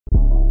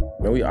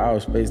Man, we all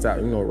spaced out.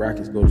 You know,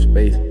 rockets go to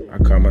space. I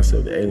call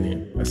myself the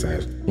alien. That's how, you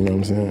know what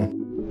I'm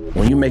saying?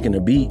 When you making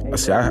a beat,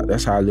 that's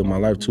how I live my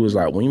life too. It's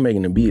like when you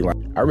making a beat, like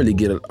I really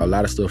get a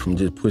lot of stuff from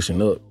just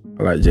pushing up.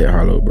 I like Jack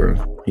Harlow,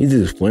 bro. He's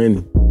just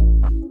funny.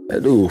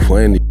 That dude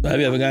funny.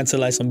 Have you ever gotten to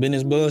like some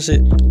business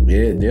bullshit?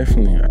 Yeah,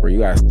 definitely. Bro, you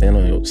gotta stand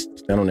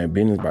on that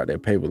business about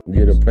that paper.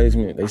 Get a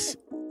placement.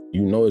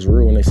 You know it's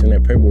real when they send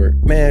that paperwork.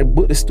 Man,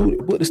 book the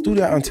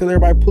studio out until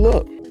everybody pull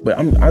up. But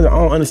I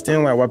don't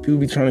understand like why people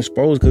be trying to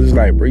expose, because it's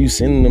like, bro, you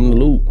sending them the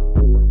loop.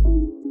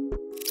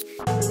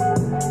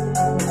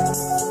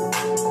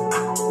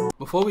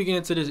 Before we get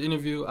into this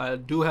interview, I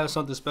do have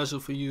something special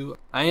for you.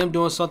 I am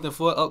doing something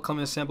for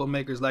upcoming sample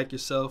makers like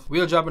yourself.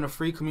 We are dropping a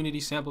free community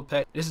sample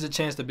pack. This is a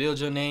chance to build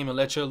your name and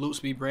let your loops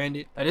be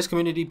branded. Now, this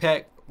community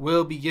pack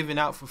will be given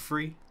out for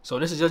free. So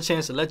this is your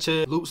chance to let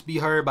your loops be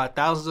heard by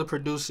thousands of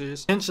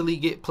producers, eventually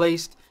get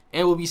placed,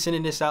 and we'll be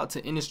sending this out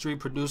to industry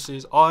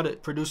producers, all the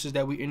producers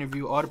that we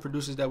interview, all the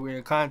producers that we're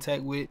in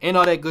contact with, and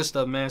all that good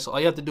stuff, man. So all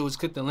you have to do is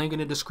click the link in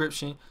the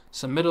description,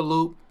 submit a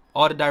loop.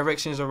 All the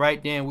directions are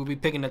right there, and we'll be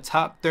picking the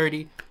top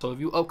 30. So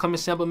if you upcoming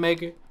sample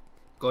maker,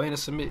 go ahead and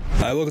submit.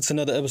 All right, welcome to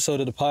another episode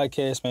of the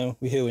podcast, man.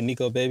 We here with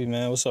Nico Baby,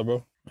 man. What's up,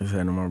 bro? What's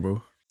happening, my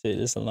bro? Shit,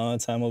 this is a long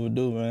time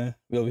overdue, man.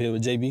 We over here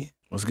with JB.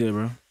 What's good,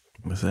 bro?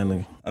 What's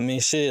happening? I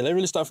mean, shit, let's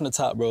really start from the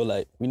top, bro.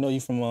 Like, we know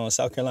you from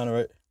South Carolina,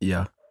 right?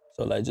 Yeah.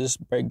 So, like,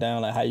 just break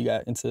down, like, how you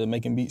got into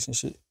making beats and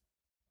shit.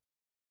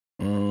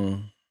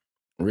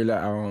 Really,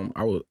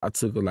 I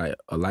took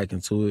a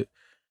liking to it,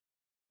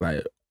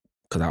 like,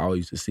 cause I always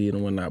used to see it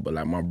and whatnot. But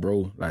like my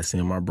bro, like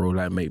seeing my bro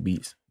like make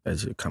beats, that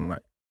just kind of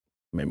like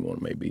made me want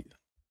to make beats.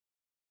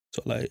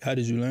 So, like, how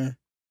did you learn?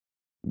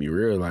 Be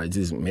real, like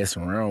just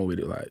messing around with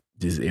it, like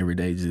just every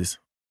day, just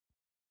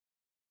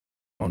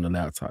on the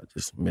laptop,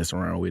 just messing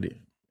around with it.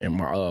 And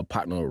my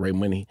partner Ray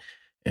Money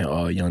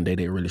and Young Day,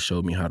 they really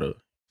showed me how to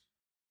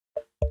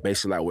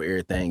basically like where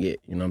everything at.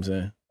 You know what I'm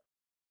saying?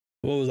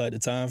 What was like the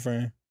time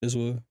frame this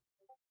was?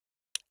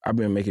 I've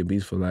been making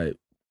beats for like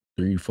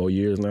 3-4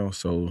 years now,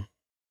 so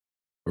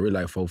really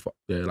like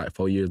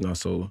 4 years now.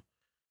 So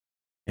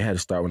it had to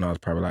start when I was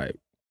probably like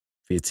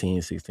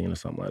 15, 16 or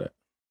something like that.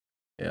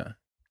 Yeah.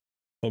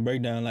 So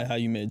break down like how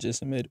you met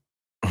Just Made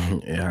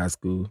It. In high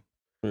school.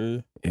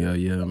 For real?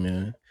 Yeah,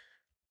 man.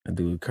 That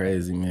dude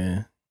crazy,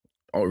 man.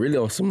 Oh, really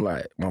on some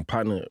like my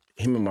partner,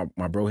 him and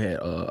my bro had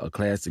a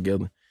class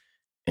together,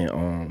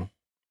 and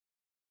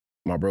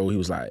my bro, he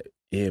was like,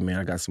 yeah, man,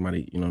 I got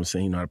somebody, you know what I'm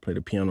saying, you know how to play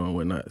the piano and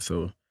whatnot.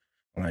 So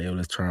I'm like, yo,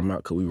 let's try him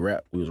out, because we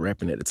was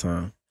rapping at the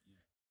time.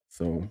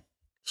 So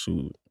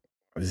shoot,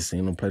 I just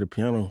seen him play the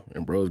piano,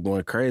 and bro was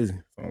going crazy.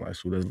 So I'm like,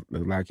 shoot,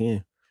 let's lock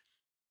in.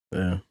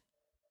 Yeah.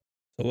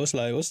 So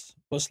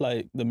what's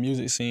like the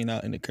music scene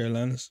out in the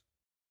Carolinas?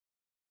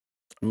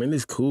 I mean,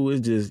 it's cool.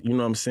 It's just, you know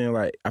what I'm saying?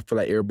 Like, I feel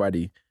like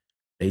everybody,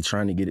 they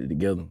trying to get it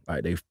together.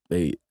 Like it's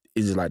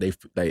just like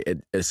they at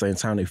the same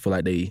time they feel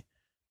like they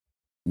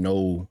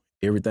know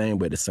everything,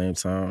 but at the same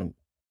time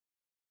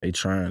they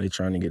trying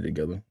to get it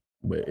together.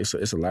 But it's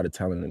a lot of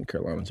talent in the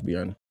Carolinas, to be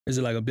honest. Is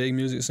it like a big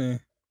music scene?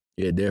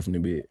 Yeah,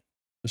 definitely big.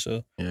 For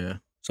sure. Yeah.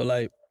 So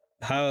like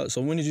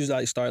so when did you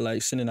like start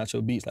like sending out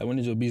your beats? Like when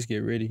did your beats get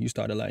ready? You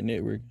started like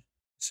networking,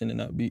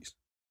 sending out beats?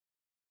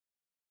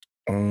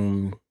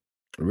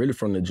 Really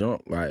from the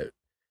jump, like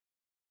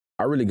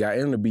I really got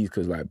into beats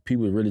because like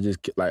people really just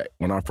like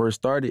when I first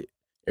started,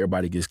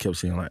 everybody just kept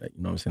saying like, you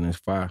know what I'm saying, it's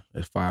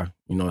fire.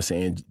 You know what I'm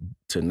saying?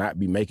 To not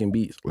be making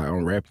beats, like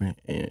I'm rapping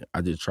and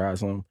I just tried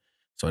something.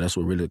 So that's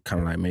what really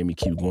kind of like made me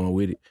keep going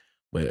with it.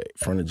 But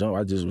from the jump,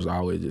 I just was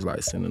always just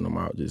like sending them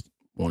out, just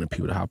wanting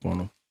people to hop on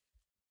them.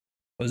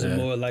 Was it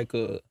more like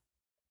a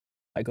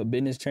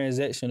business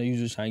transaction, or you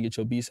just trying to get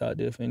your beats out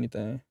there for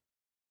anything?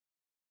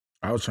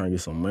 I was trying to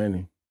get some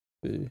money.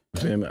 Yeah.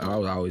 I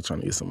was always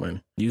trying to get some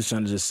money. You was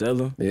trying to just sell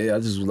them? Yeah, I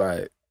just was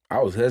like, I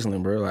was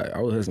hustling, bro. Like,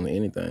 I was hustling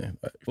anything.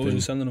 Like, what was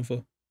you selling them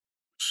for?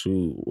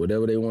 Shoot,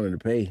 whatever they wanted to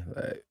pay.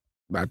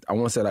 Like I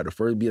want to say like the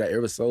first beat I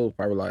ever sold,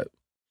 probably like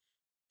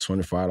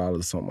 $25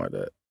 or something like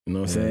that. You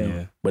know what I'm saying?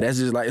 Yeah. But that's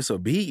just like, it's a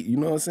beat, you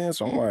know what I'm saying?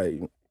 So I'm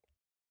like,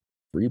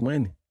 free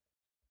money.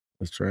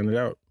 Let's try it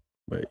out.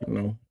 But, you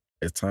know,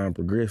 as time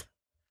progressed,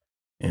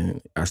 and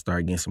I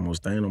started getting some more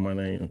stain on my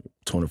name,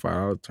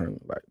 $25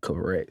 turned like a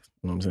couple racks.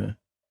 You know what I'm saying?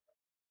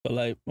 But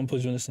like, I'm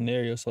put you in a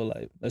scenario. So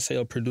like, let's say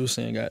a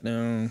producer in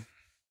goddamn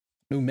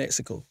New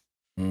Mexico.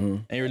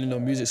 Ain't really no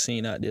music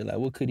scene out there. Like,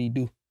 what could he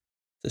do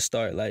to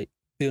start like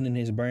building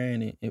his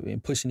brand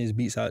and pushing his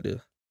beats out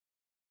there?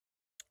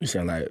 You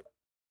saying like,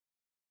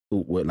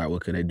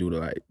 what could they do to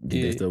like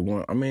get this stuff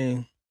going? I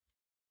mean,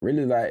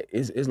 really like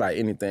it's like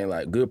anything.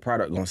 Like good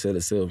product gonna sell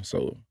itself.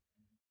 So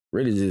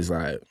really just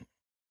like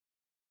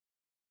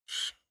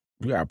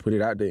you gotta put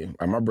it out there.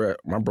 Like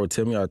my bro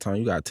tell me all the time,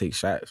 you gotta take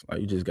shots.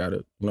 Like you just gotta,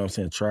 you know what I'm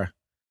saying, try.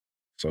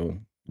 So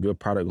good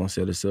product gonna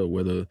sell itself,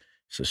 whether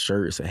it's a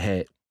shirt, it's a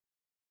hat,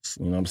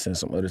 you know what I'm saying,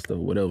 some other stuff,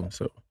 whatever.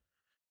 So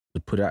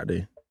just put it out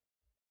there.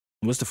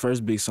 What's the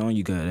first big song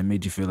you got that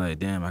made you feel like,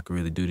 damn, I could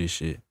really do this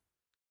shit?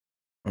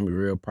 I'm a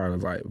real part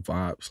of like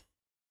Vibes.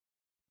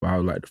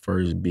 Vibes like the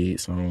first big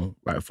song,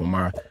 like for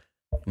my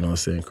you know what I'm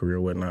saying, career,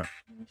 whatnot.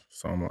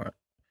 So I'm like,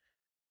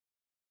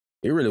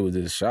 it really was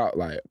just a shock,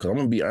 like, cause I'm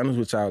gonna be honest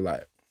with y'all,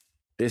 like,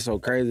 it's so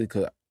crazy,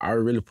 cause I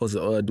really supposed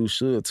to do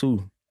Suge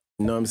too.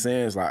 You know what I'm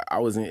saying? It's like I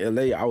was in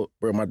LA,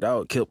 bro, my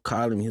dog kept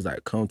calling me. He's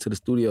like, come to the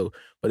studio.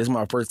 But it's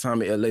my first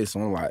time in LA, so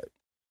I'm like,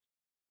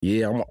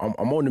 yeah,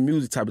 I'm on the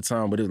music type of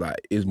time, but it's like,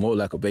 it's more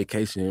like a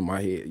vacation in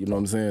my head. You know what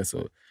I'm saying?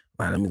 So,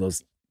 like, let me go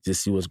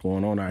just see what's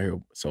going on out here.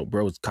 So,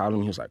 bro was calling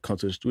me. He was like, come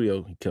to the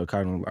studio. He kept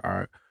calling me. I'm like, all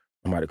right,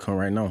 I'm about to come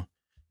right now.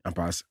 I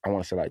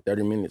want to say like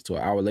 30 minutes to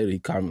an hour later, he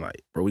called me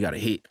like, bro, we got a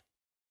hit.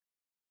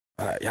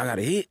 I'm like, y'all got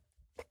a hit?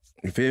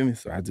 You feel me?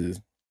 So I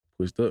just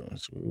pushed up.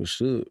 It was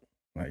Suge.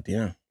 Like,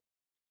 damn.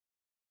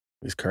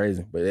 It's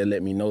crazy. But they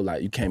let me know,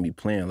 like, you can't be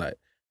playing. Like,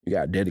 you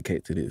got to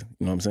dedicate to this.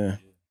 You know what I'm saying?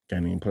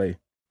 Can't even play.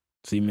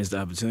 So you missed the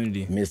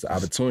opportunity. Missed the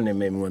opportunity that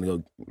made me want to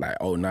go, like,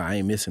 oh, nah, I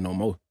ain't missing no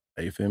more.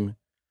 Like, you feel me?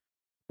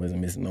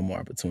 Wasn't missing no more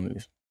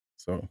opportunities.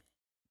 So,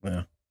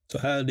 yeah. So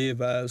how did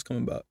Vibes come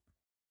about?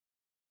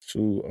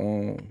 Shoot,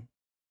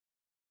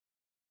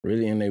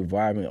 really in their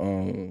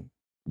vibing,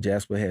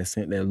 Jasper had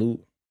sent that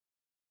loop.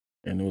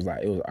 And it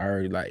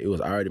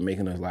was already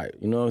making us like,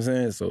 you know what I'm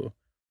saying? So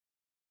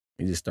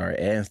he just started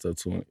adding stuff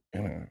to it.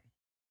 And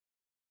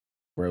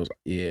bro was like,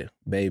 yeah,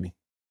 baby.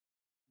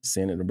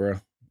 Send it to bro.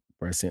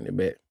 Bro sent it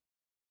back.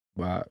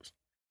 Vibes.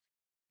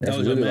 That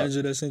was your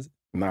manager that sent it?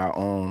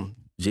 Nah,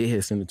 Jay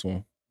had sent it to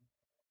him.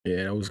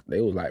 Yeah,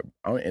 they was like,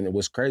 and it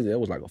was crazy. That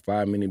was like a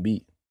 5-minute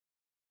beat.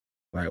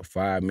 Like a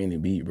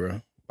 5-minute beat,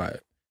 bro.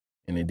 Like,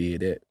 and they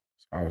did that.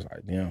 So I was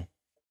like, damn.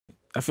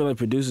 I feel like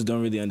producers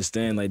don't really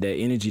understand like that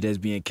energy that's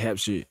being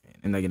captured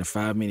in like in a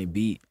 5-minute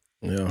beat.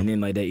 Yeah. And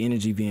then like that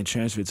energy being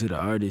transferred to the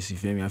artist, you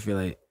feel me? I feel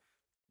like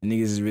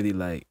niggas is really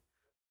like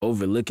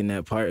overlooking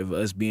that part of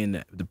us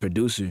being the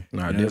producer.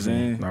 Nah, you know what I'm saying?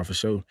 definitely. Nah, for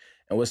sure.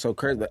 And what's so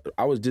crazy,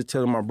 I was just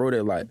telling my bro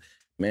that, like,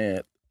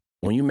 man,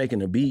 when you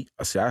making a beat,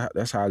 that's how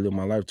I live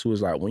my life too.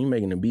 Is like, when you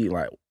making a beat,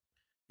 like,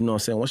 you know what I'm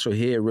saying, once your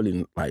head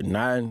really, like,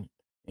 nodding,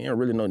 ain't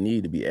really no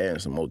need to be adding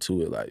some more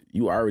to it. Like,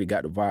 you already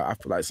got the vibe. I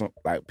feel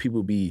like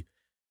people be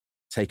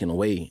taking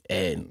away,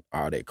 adding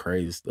all that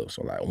crazy stuff.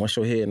 So, like, once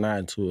your head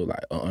nodding to it,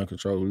 like, an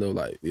uncontrollable level,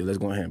 like, yeah, let's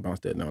go ahead and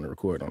bounce that down and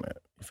record on that.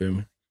 You feel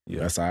me?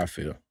 Yeah. That's how I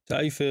feel. So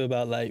how you feel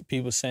about, like,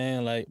 people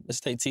saying, like, let's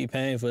take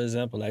T-Pain, for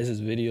example, like, this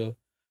video,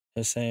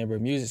 they're saying, bro,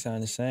 music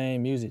sound the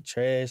same, music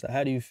trash. Like,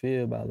 how do you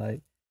feel about,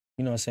 like,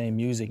 you know what I'm saying,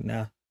 music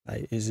now?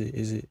 Like, is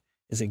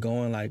it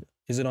going, like,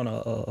 is it on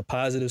a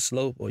positive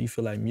slope, or you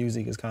feel like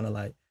music is kind of,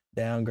 like,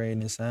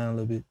 downgrading its sound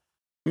a little bit?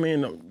 I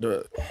mean,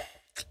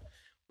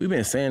 we've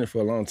been saying it for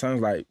a long time.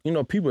 Like, you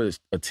know, people's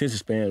attention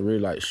span is really,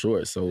 like,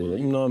 short. So,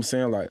 you know what I'm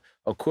saying? Like,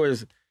 of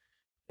course,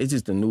 it's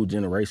just a new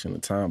generation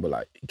of time, but,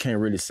 like, you can't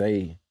really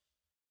say,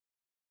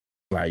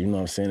 like, you know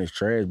what I'm saying, it's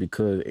trash,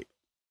 because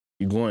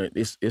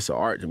it's an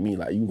art to me.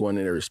 Like, you going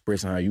in there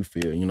expressing how you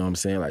feel, you know what I'm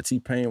saying? Like,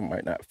 T-Pain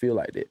might not feel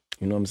like that,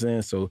 you know what I'm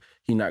saying? So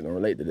he not gonna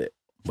relate to that.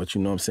 But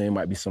you know what I'm saying, it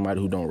might be somebody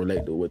who don't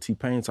relate to what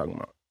T-Pain talking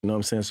about. You know what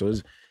I'm saying? So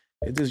it's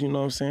just, you know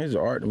what I'm saying, it's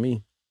art to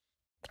me.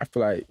 I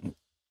feel like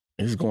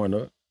it's going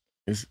up.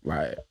 It's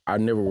like, I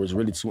never was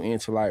really too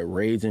into, like,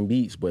 raging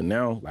beats, but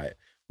now, like,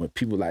 when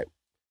people, like,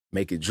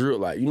 make it drill,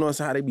 like, you know what I'm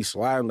saying, how they be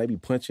sliding, they be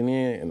punching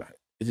in, and like,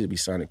 it just be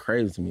sounding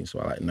crazy to me. So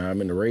I like, now I'm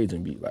in the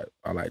raging beat. Like,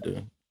 I like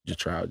to just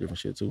try out different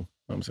shit too. You know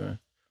what I'm saying?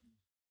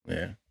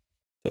 Yeah.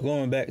 So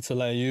going back to,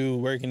 like, you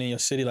working in your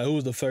city, like, who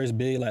was the first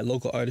big, like,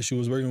 local artist you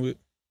was working with?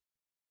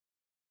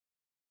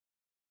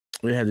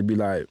 It had to be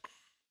like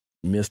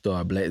Mr.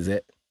 or Black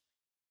Zach.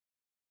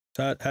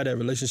 How that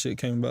relationship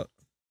came about?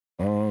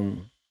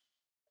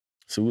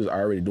 So we was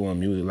already doing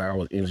music. Like, I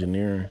was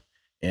engineering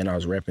and I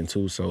was rapping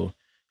too. So, you know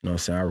what I'm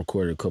saying, I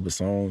recorded a couple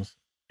songs.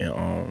 And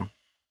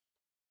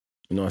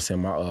you know what I'm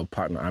saying, my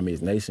partner,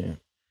 Amiz Nation,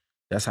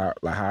 that's how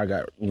I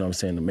got, you know what I'm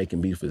saying, the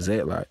making beats for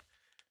Zach. Like,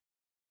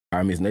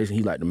 Amiz Nation,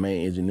 he like the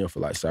main engineer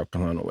for, like, South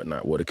Carolina or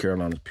whatnot, or the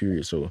Carolinas,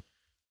 period. So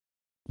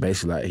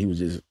basically, like, he was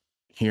just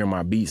hearing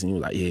my beats and he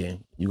was like, yeah,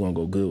 you gonna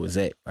go good with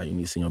Zach. Like, you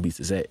need to send your beats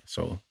to Zach.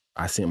 So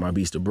I sent my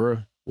beats to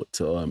bruh,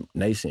 to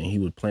Nation, and he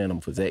was playing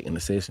them for Zach in the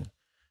session.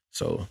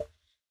 So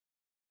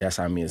that's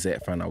how me and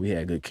Zach found out we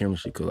had good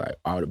chemistry, because, like,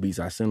 all the beats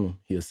I send him,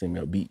 he'll send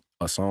me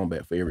a song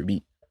back for every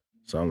beat.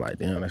 So I'm like,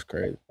 damn, that's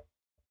crazy.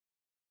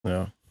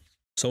 Yeah.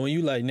 So when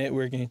you, like,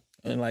 networking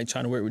and, like,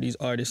 trying to work with these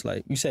artists,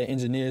 like, you said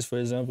engineers, for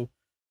example,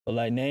 but,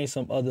 like, name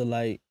some other,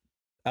 like,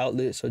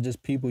 outlets or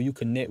just people you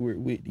can network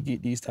with to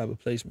get these type of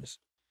placements.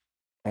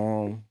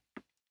 You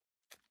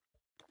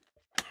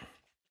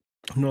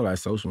know, like,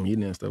 social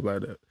media and stuff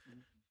like that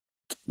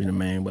be the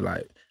main, but,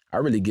 like, I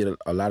really get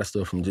a lot of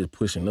stuff from just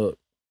pushing up.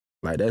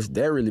 Like,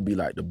 that really be,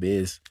 like, the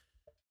best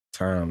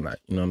time, like,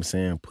 you know what I'm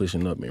saying,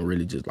 pushing up and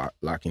really just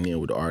locking in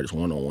with the artist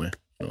one-on-one. You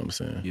know what I'm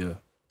saying? Yeah.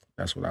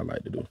 That's what I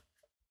like to do.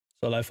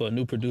 So, like, for a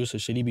new producer,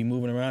 should he be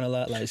moving around a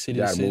lot, like, city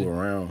to city? You gotta move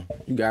around.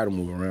 You gotta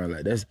move around.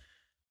 Like,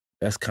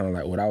 that's kind of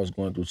like what I was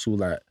going through too.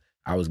 Like,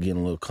 I was getting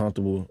a little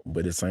comfortable, but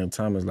at the same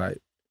time, it's like,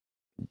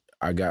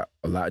 I got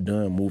a lot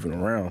done moving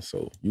around.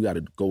 So you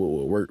gotta go with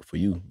what worked for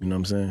you. You know what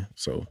I'm saying?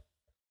 So.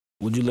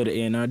 Would you let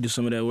an A&R do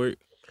some of that work?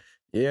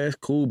 Yeah, it's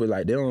cool, but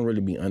like they don't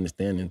really be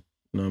understanding.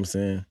 You know what I'm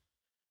saying?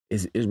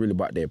 It's really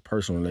about that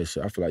personal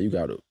relationship. I feel like you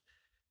gotta,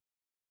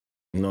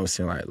 you know what I'm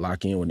saying, like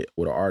lock in with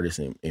an artist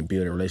and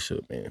build a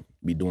relationship and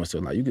be doing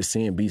stuff. Like you can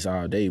sing beats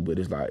all day, but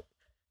it's like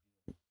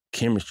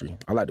chemistry.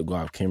 I like to go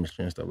off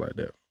chemistry and stuff like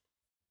that.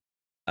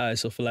 All right,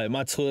 so for like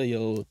my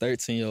 12-year-old,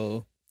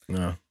 13-year-old,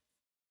 Yeah.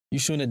 you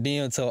shooting a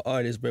DM to an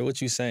artist, bro.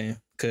 What you saying?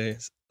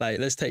 Cause like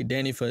let's take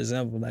Danny for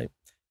example. Like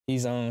he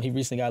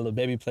recently got a little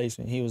baby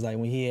placement. He was like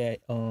when he had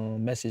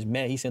messaged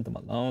Matt, he sent him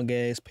a long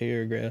ass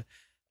paragraph.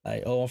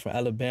 Like, oh, I'm from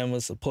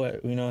Alabama,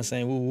 support, you know what I'm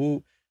saying? Woo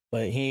woo.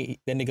 But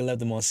that nigga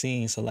left him on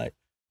scene. So like,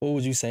 what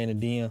would you say in a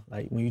DM?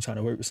 Like when you trying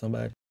to work with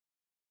somebody?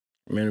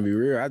 Man, to be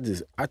real,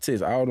 I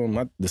text all of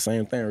them the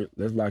same thing.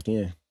 Let's lock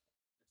in.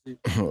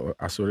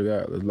 I swear to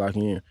God, let's lock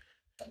in.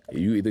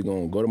 You either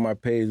gonna go to my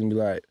page and be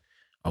like,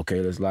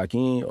 okay, let's lock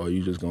in, or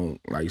you just gonna,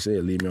 like you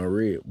said, leave me on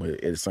red. But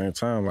at the same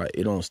time, like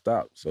it don't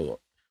stop. So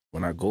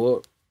when I go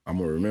up, I'm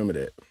gonna remember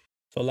that.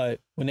 So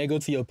like when they go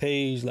to your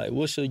page, like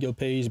what should your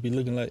page be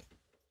looking like?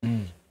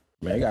 Man,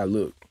 it gotta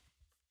look.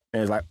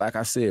 And it's like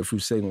I said a few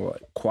seconds,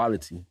 like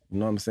quality. You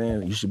know what I'm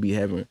saying? You should be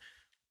having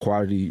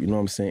quality, you know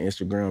what I'm saying,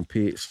 Instagram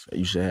pics.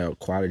 You should have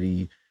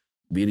quality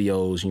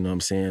videos, you know what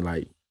I'm saying?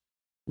 Like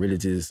really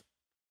just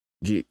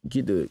get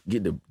the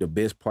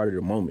best part of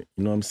the moment.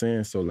 You know what I'm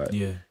saying? So like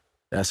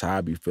that's how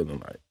I be feeling,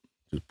 like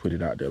just put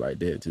it out there like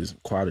that,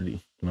 just quality.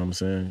 You know what I'm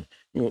saying?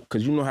 You know,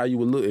 cause you know how you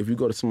would look if you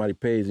go to somebody's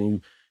page and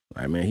you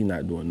like, man, he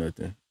not doing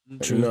nothing.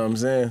 True. You know what I'm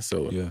saying?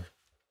 So you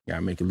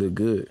gotta make it look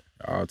good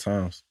at all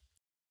times.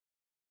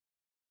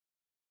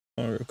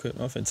 Oh, real quick,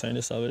 I'm finna turn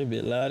this off. It'll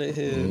be loud as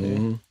hell,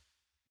 man.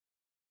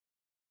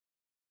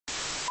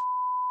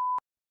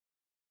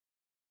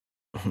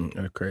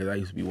 That's crazy. I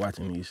used to be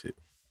watching these shit.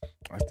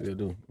 I still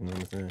do. You know what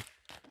I'm saying?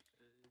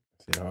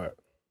 Shit hard.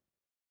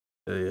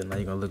 Yeah, now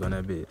you gonna look on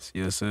that bitch.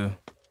 Yes, sir.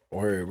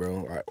 Word,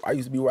 bro. I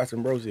used to be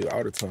watching bro shit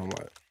all the time.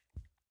 Like,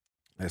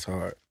 that's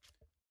hard.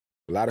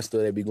 A lot of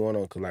stuff that be going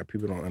on because, like,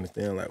 people don't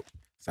understand. Like,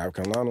 South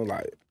Carolina,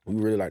 like, we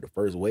really like the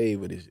first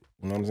wave of this shit.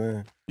 You know what I'm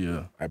saying?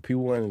 Yeah. Like,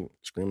 people wasn't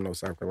screaming no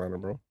South Carolina,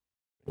 bro.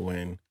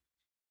 When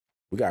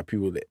we got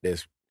people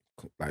that's,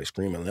 like,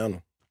 screaming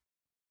Atlanta.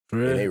 For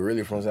real? And they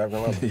really from South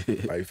Carolina.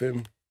 Like, you feel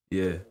me?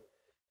 Yeah.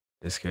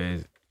 That's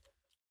crazy.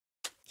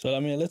 So, I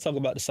mean, let's talk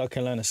about the South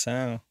Carolina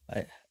sound.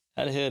 Like,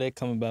 how the hell that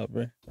come about,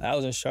 bro? I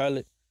was in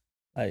Charlotte,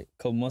 like,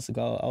 a couple months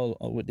ago. I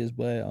was with this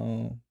boy,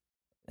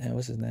 and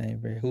what's his name,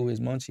 bro? Who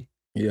is Munchie?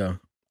 Yeah.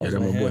 I was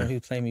with him, he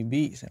was playing me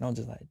beats, and I'm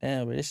just like,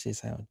 damn, bro, this shit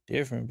sound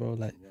different, bro.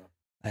 Like,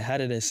 how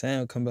did that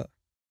sound come about?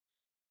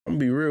 I'm gonna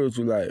be real with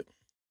you, like,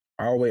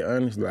 always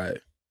honest,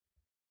 like,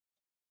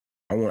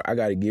 I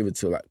gotta give it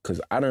to, like, cause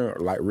I done,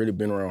 like, really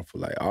been around for,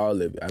 like, all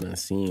of it. I done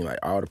seen, like,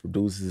 all the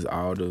producers,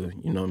 all the,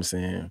 you know what I'm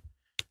saying,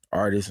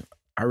 artists.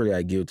 I really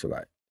gotta give it to,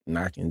 like,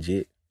 Knock and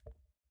Jet.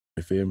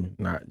 You feel me?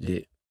 Knock,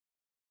 Jet.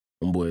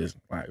 Them boys,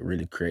 like,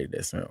 really created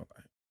that sound.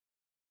 Like,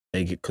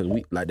 they get, cause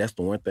we, like, that's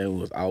the one thing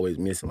we was always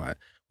missing. Like,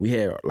 we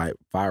had, like,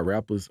 5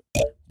 rappers,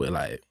 but,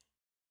 like,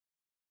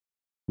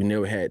 we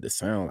never had the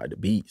sound, like, the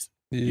beats.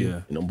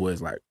 Yeah. And them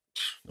boys, like,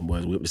 them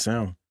boys whip the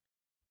sound.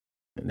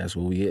 And that's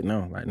what we get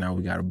now. Like, now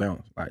we got to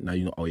bounce. Like, now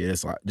you know, oh, yeah,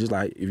 that's like, just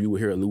like if you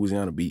would hear a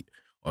Louisiana beat,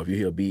 or if you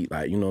hear a beat,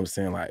 like, you know what I'm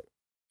saying, like,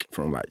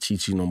 from, like, Chi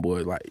Chi and them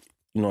boys, like,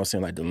 you know what I'm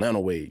saying, like, the Atlanta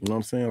way, you know what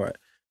I'm saying? Like,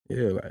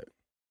 yeah, like,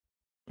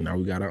 now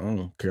we got our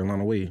own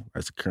Carolina way. Like,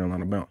 it's a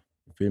Carolina bounce.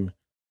 You feel me?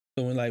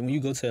 So, when you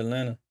go to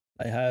Atlanta,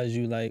 like, how is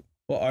you, like,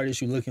 what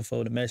artist you looking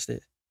for to match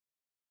that?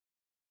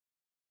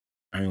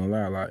 I ain't gonna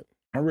lie, like,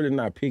 I'm really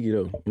not picky,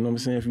 though. You know what I'm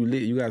saying? If you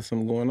lit, you got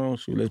something going on,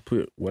 shoot, let's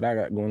put what I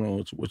got going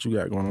on, what you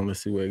got going on,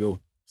 let's see where it go.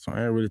 So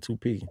I ain't really too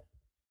picky.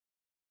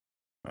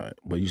 All right,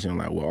 but you saying,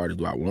 like, what artist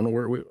do I want to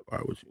work with? Or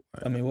what you,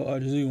 like, I mean, what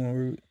artist do you want to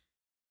work with?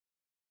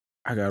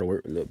 I got to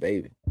work with Lil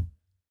Baby.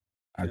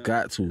 I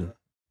got to.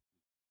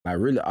 Like,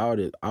 really, all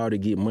to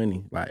get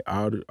money, like,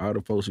 all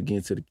the folks who get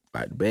into the,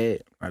 like, the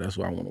bag, like, that's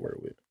what I want to work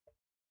with.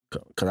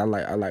 Cause I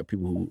like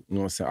people who, you know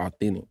what I'm saying,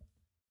 authentic.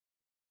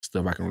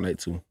 Stuff I can relate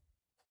to.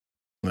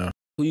 Yeah.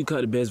 Who you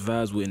caught the best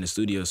vibes with in the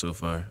studio so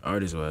far,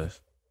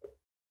 artist-wise?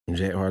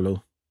 Jack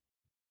Harlow.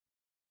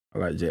 I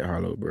like Jack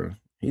Harlow, bro.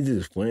 He's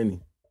just funny.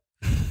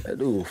 That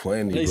dude was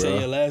funny, They bro. say in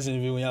your last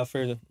interview when y'all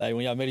first, like,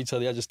 when y'all met each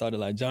other, y'all just started,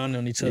 like, joning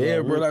on each other. Yeah,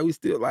 bro, like, we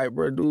still, like,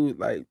 bro, dude,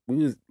 like,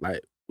 we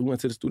went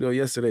to the studio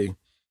yesterday.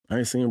 I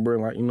ain't seen bro,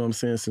 like, you know what I'm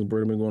saying, since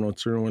bro been going on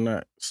tour and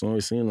whatnot. So I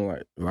seen him,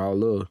 like, all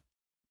love,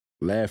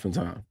 laughing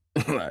time.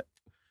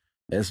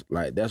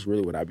 like, that's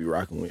really what I be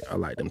rocking with. I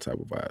like them type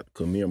of vibes.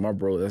 Cause me and my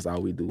bro, that's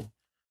all we do.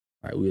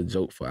 Like, we'll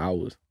joke for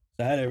hours.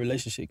 So how that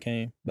relationship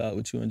came about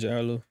with you and Jack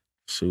Harlow?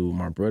 Shoot,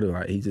 my brother,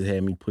 like, he just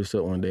had me push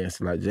up one day and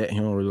said, like, Jack, he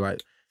don't really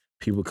like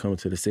people coming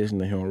to the session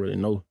that he don't really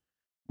know.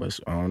 But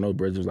I don't know,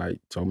 bro just, like,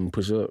 told me to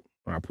push up.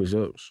 When I push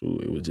up,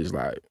 shoot, it was just,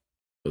 like, it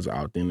was an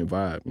authentic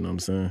vibe, you know what I'm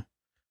saying?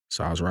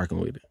 So I was rocking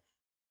with it.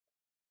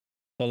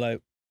 So,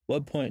 like,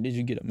 what point did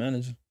you get a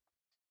manager?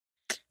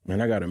 Man,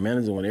 I got a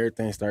manager when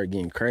everything started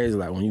getting crazy.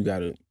 Like, when you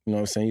gotta, you know what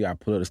I'm saying, you gotta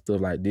put up the stuff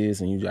like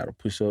this and you gotta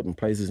push up in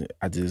places.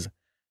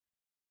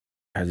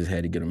 I just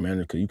had to get a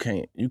manager because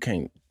you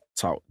can't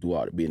talk do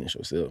all the business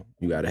yourself.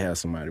 You got to have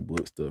somebody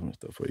book stuff and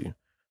stuff for you.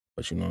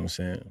 But you know what I'm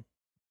saying?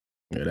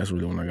 Yeah, that's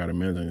really when I got a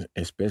manager,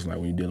 especially like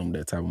when you're dealing with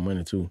that type of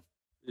money too.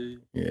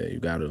 Yeah, you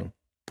gotta.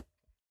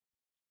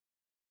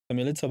 I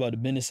mean, let's talk about the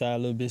business side a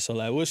little bit. So,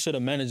 like, what should a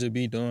manager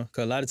be doing?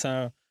 Because a lot of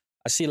time,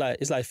 I see, like,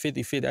 it's like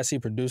 50-50. I see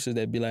producers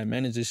that be like,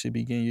 managers should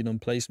be getting you them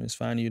placements,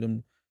 finding you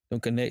them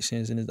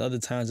connections. And there's other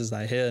times it's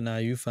like, hell nah,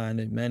 you find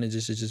that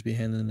managers should just be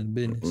handling the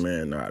business.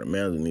 Man, nah, the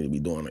manager need to be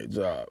doing their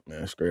job,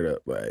 man, straight up.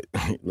 Like,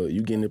 look,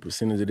 you getting the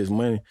percentage of this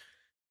money,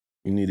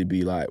 you need to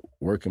be, like,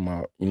 working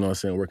my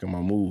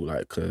move.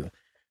 Like, because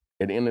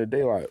at the end of the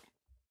day, like,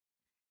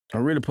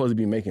 I'm really supposed to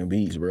be making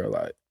beats, bro.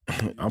 Like,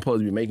 I'm supposed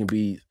to be making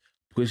beats,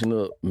 pushing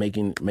up,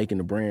 making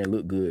the brand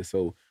look good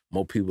so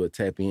more people will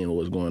tap in on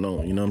what's going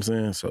on. You know what I'm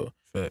saying? So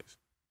Facts.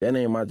 that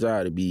ain't my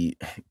job to be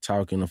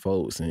talking to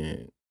folks and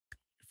you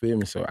feel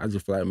me? So I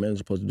just feel like managers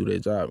supposed to do their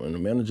job. And the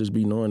managers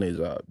be knowing their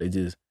job. They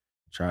just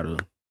try to,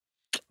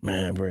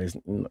 man, bro,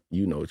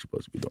 you know what you're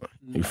supposed to be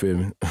doing. You feel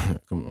me?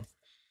 Come on.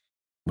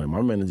 But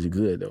my manager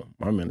good though.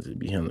 My manager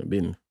be handling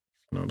business.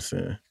 You know what I'm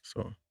saying?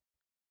 So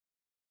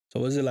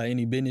was it like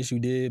any business you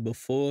did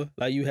before,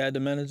 like you had the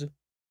manager?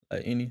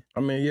 Like any? I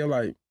mean, yeah,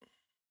 like,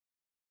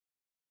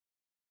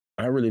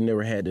 I really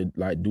never had to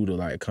like do the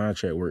like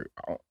contract work.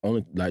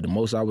 Only like the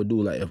most I would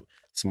do, like if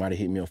somebody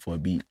hit me up for a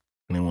beat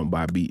and they want to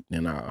buy a beat,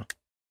 then you know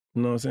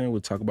what I'm saying? We'll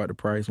talk about the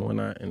price and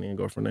whatnot and then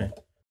go from there.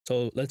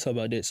 So let's talk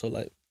about that. So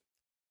like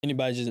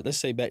anybody just, let's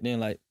say back then,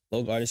 like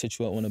local artists hit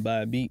you up want to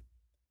buy a beat.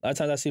 A lot of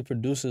times I see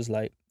producers,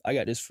 like I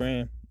got this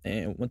friend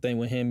and one thing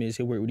with him is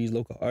he'll work with these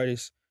local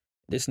artists.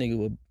 This nigga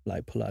would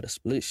like pull out a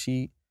split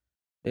sheet.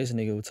 This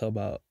nigga would talk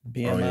about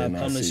BMI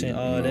publishing,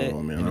 all that.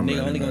 Man, and the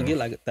nigga only gonna get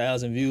like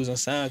 1,000 views on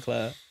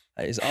SoundCloud.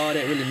 Like, is all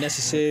that really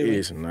necessary?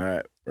 It's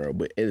not, bro.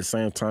 But at the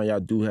same time, y'all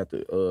do have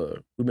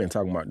to. We've been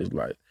talking about this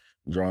like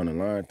drawing the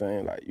line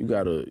thing. Like you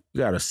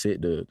gotta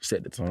set the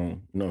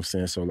tone. You know what I'm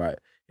saying? So like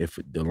if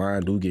the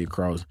line do get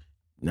crossed,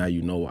 now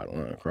you know why the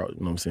line crossed. You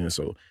know what I'm saying?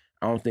 So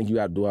I don't think you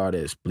gotta do all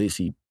that split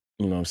sheet.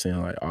 You know what I'm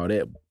saying? Like all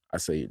that. I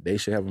say they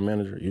should have a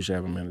manager. You should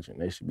have a manager,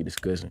 and they should be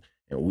discussing.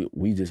 And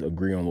we just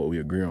agree on what we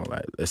agree on.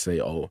 Like let's say,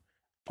 oh,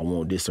 I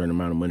want this certain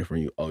amount of money from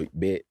you. Oh,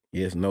 bet,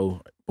 yes,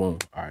 no, boom.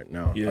 All right,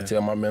 now I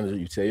tell my manager,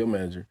 you tell your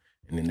manager,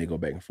 and then they go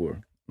back and forth.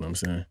 You know what I'm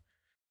saying?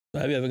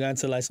 Have you ever gotten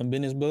into like some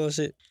business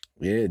bullshit?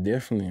 Yeah,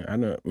 definitely. I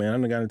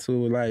done got into it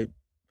with like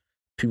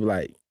people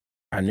like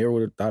I never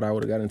would have thought I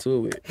would have got into it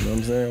with. You know what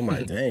I'm saying? I'm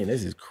like, dang,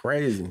 this is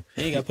crazy. You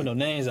ain't got to put no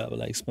names out, but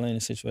like explain the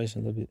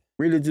situation a little bit.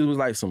 Really just was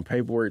like some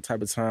paperwork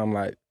type of time.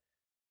 Like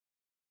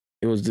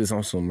it was just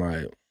on some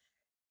like,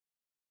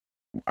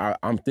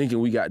 I'm thinking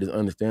we got this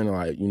understanding,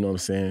 like, you know what I'm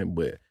saying?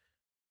 But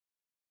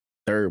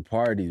third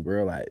parties,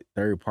 bro, like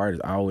third parties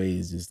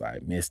always just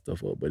like mess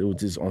stuff up. But it was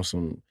just on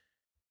some,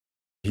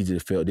 he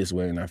just felt this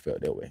way and I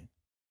felt that way.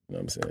 You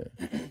know what I'm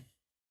saying?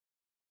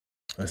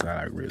 That's how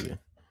I really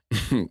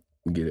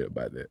get it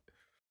about that.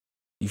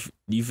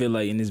 You feel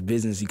like in this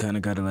business, you kind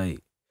of got to like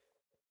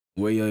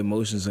wear your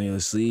emotions on your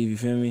sleeve, you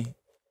feel me?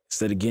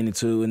 Instead of getting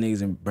into it with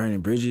niggas and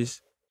burning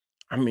bridges.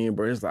 I mean,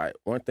 bro, it's like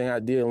one thing I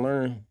did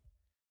learn,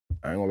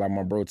 I ain't gonna lie,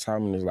 my bro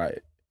taught me is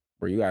like,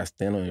 bro, you gotta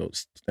stand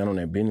on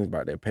that business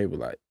about that paper.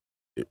 Like,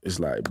 it's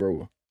like,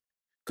 bro,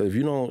 because if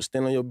you don't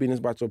stand on your business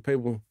about your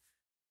paper,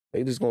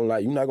 they just gonna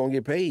like, you're not gonna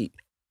get paid.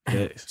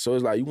 Yes. So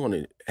it's like you want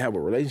to have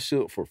a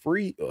relationship for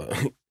free,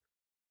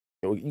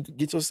 you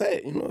get your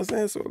set. You know what I'm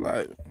saying? So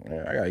like,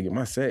 man, I gotta get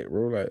my set,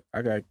 bro. Like,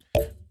 I got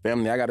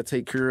family I gotta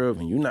take care of,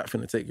 and you not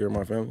finna take care of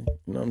my family.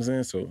 You know what I'm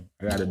saying? So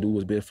I gotta do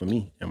what's best for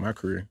me and my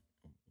career.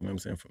 You know what I'm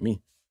saying? For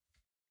me.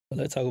 But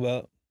let's talk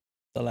about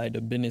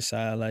the business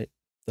side, like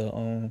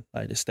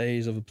the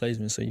stage of a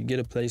placement. So you get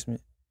a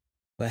placement,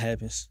 what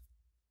happens?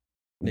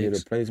 You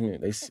get a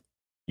placement,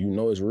 you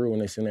know it's real when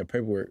they send that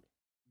paperwork.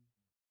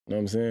 You know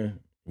what I'm saying?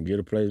 You get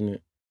a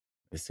placement,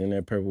 they send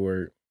that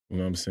paperwork, you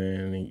know what I'm saying?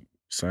 And you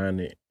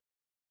sign it.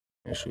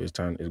 And sure, it's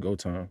go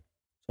time.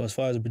 So as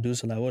far as a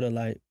producer, like what are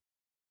like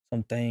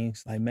some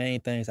things, like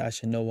main things I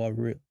should know are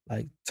real,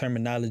 like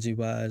terminology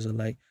wise, or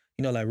like,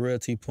 you know, like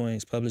royalty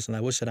points, publishing,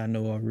 like what should I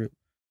know are real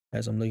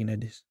as I'm looking at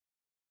this?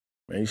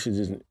 Man,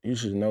 you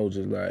should know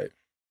just like,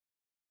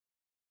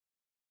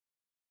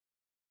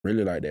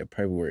 really like that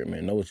paperwork,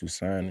 man. Know what you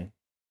signing.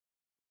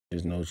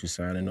 Just know what you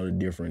signing, know the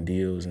different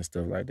deals and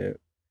stuff like that.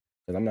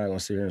 Cause I'm not gonna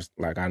sit here and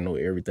like I know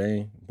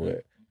everything,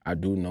 but I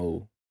do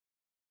know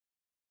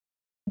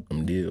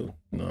them deals,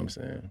 you know what I'm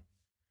saying?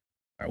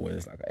 Like whether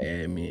it's like an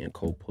admin,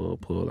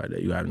 co-pub, pull like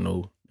that, you gotta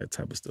know that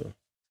type of stuff.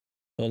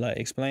 So like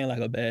explain like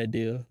a bad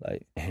deal,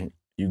 like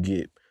you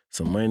get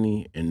some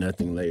money and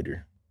nothing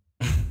later.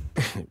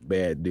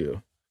 Bad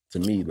deal. To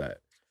me, like.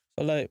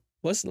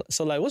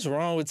 So what's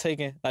wrong with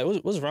taking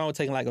what's wrong with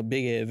taking like a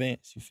big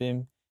advance, you feel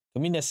me? For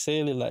me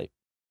necessarily, like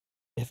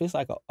if it's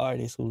like an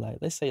artist who like,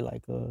 let's say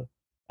like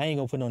I ain't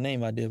gonna put no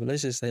name out there, but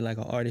let's just say like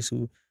an artist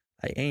who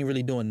like ain't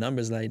really doing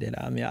numbers like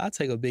that. I mean, I'll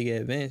take a big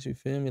advance, you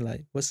feel me?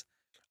 Like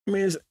I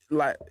mean,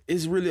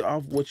 it's really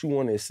off what you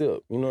want to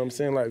accept. You know what I'm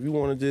saying? Like if you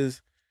want to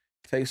just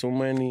take some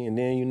money, and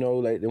then, you know,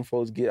 like, them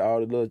folks get all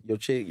the little, your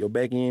check, your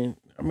back end.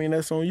 I mean,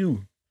 that's on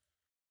you.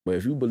 But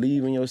if you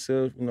believe in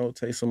yourself, you know,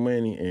 take some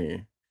money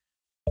and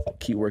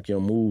keep working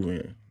your move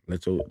and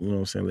let your, you know what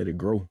I'm saying, let it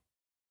grow.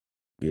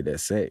 Get that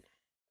sack.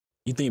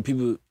 You think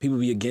people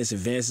be against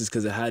advances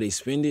because of how they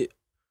spend it,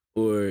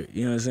 or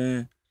you know what I'm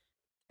saying?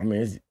 I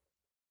mean,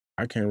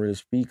 I can't really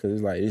speak because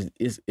it's like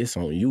it's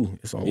on you.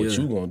 It's on what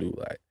Yeah. you gonna do.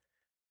 Like,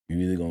 you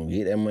either gonna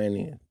get that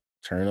money,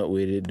 turn up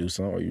with it, do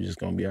something, or you just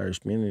gonna be out here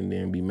spending and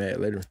then be mad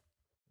later.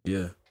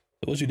 Yeah.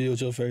 So what you did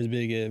with your first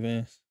big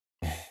advance?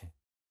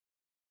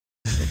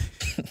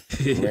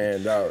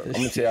 Man, dog, I'm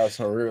gonna tell y'all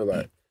something real.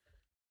 Like,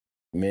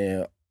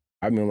 man,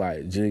 I've been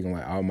like jigging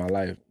like all my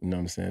life. You know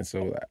what I'm saying?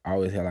 So like, I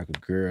always had like a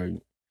girl,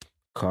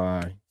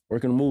 car,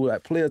 working the move,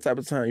 like player type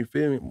of time. You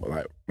feel me? But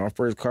like, my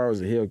first car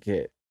was a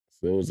Hellcat,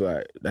 so it was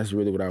like that's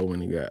really what I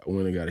went and got. I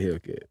went and got a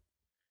Hellcat.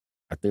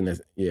 I think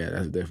that's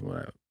definitely what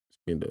I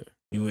spent on.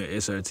 You went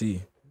SRT.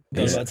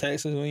 Thought Yeah. about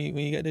taxes when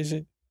you got this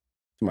shit?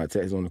 My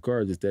tax on the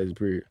car, just tax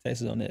period.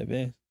 Taxes on that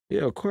advance.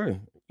 Yeah, of course.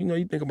 You know,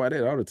 you think about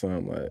that all the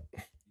time. Like,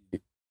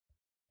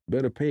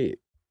 better pay it.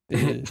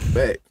 Yeah.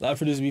 Back. A lot of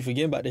producers be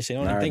forgetting about this shit. I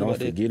don't Nah, even think don't about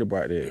that. forget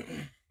about that.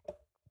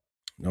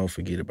 Don't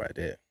forget about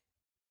that.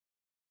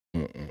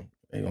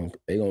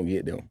 They gonna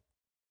get them.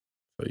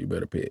 So you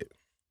better pay it.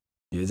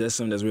 Yeah, is that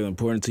something that's really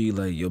important to you?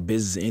 Like your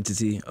business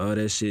entity, all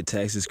that shit,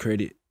 taxes,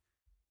 credit.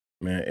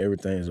 Man,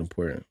 everything is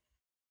important.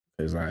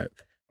 It's like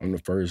I'm the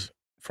first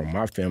from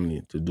my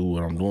family to do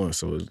what I'm doing,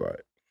 so it's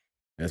like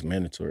that's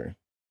mandatory.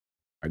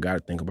 I gotta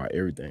think about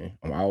everything.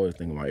 I'm always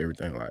thinking about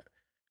everything. Like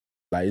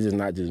it's just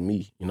not just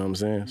me. You know what I'm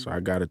saying? So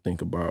I gotta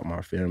think about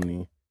my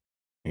family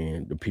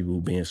and the people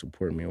who been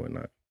supporting me and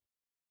whatnot.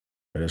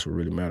 But that's what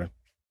really matters.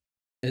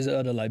 Is there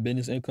other like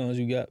business incomes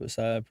you got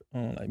besides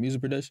like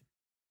music production?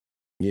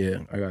 Yeah,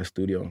 I got a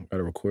studio. Got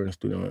a recording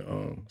studio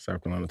in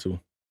South Carolina too.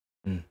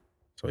 Mm.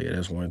 So yeah,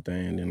 that's one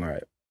thing. And then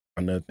like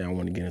another thing, I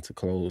want to get into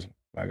clothes.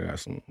 Like I got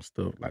some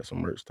stuff, like some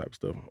merch type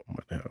stuff I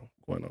might have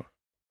going on.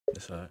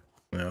 That's all right.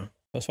 Yeah.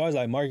 As far as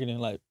like marketing,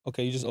 like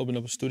okay, you just opened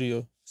up a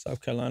studio, South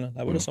Carolina.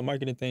 Like what are some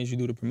marketing things you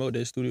do to promote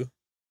that studio?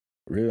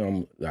 Really,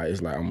 I'm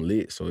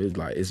lit. So it's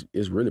like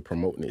it's really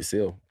promoting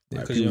itself. Yeah,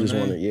 Like 'cause people your just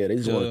want to, name. they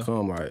just want Yeah. to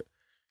come. Like,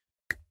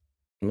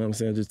 you know what I'm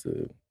saying? Just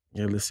to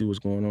let's see what's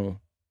going on.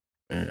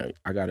 And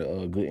I got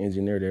a good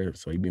engineer there,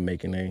 so he be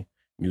making their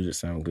music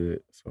sound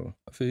good. So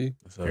I feel you.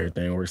 That's all right.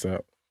 everything works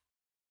out.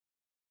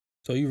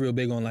 So you real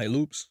big on like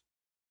loops?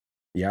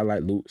 Yeah, I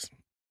like loops.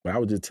 But I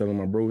was just telling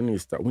my bro, we need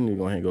to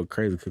go ahead and go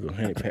crazy, cook a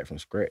honey pack from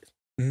scratch.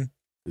 Mhm.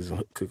 Just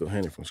cook a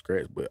honey from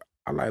scratch. But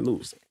I like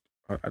loops.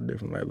 I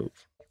definitely like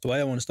loops. So why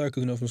y'all want to start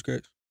cooking up from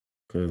scratch?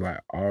 Cause like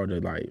all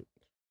the like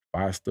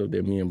fire stuff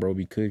that me and bro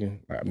be cooking,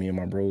 like me and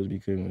my bros be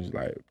cooking, is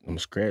like them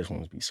scratch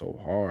ones be so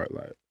hard.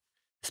 Like,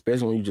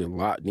 especially when you just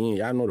locked in.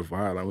 Y'all know the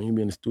vibe. Like when you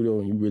be in the studio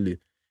and you really,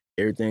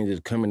 everything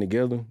just coming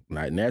together,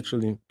 like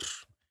naturally,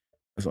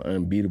 that's an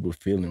unbeatable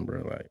feeling,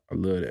 bro. Like, I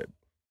love that.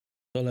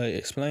 So like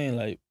explain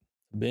like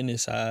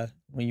business side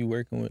when you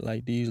working with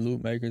like these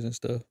loop makers and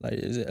stuff. Like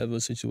is it ever a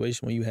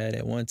situation when you had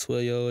that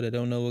 112-year-old that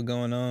don't know what's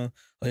going on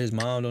or his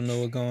mom don't know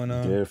what's going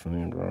on?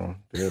 Definitely, bro.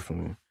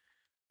 Definitely.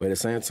 But at the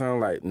same time,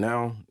 like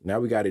now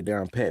we got it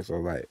down pat. So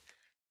like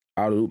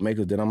all the loop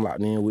makers that I'm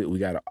locked in with,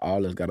 we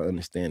all us got an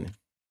understanding.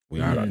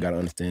 We all got an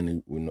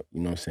understanding. We know, you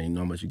know what I'm saying? You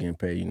know how much you getting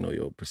paid. You know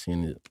your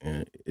percentage,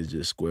 and it's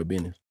just square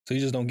business. So you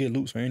just don't get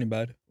loops for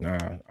anybody?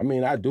 Nah, I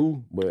mean I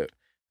do, but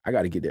I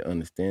got to get that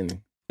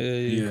understanding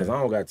Yeah. because I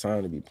don't got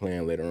time to be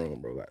playing later on,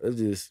 bro. Like let's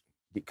just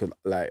because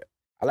like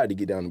I like to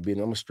get down to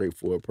business. I'm a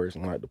straightforward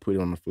person. I like to put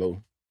it on the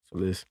flow. So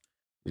let's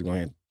go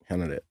ahead and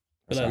handle that.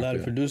 But like a lot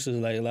of producers,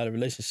 like a lot of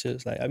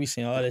relationships, like I be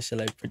seeing all that shit,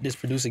 like this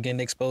producer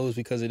getting exposed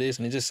because of this,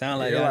 and it just sound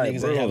like Yeah, y'all like,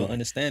 niggas ain't have bro. an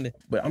understanding.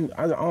 But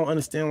I don't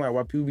understand like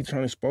why people be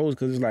trying to expose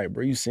because it's like,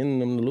 bro, you sending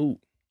them the loop.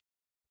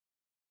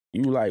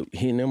 You like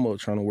hitting them up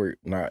trying to work.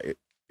 Nah,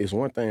 it's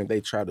one thing if they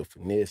try to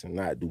finesse and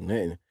not do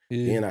nothing.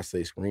 Yeah. Then I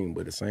say scream. But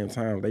at the same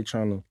time, they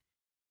trying to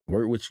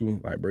work with you.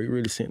 Like, bro, you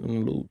really sent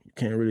them the loop. You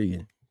can't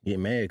really get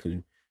mad because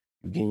you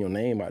getting your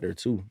name out there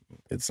too.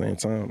 At the same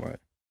time, like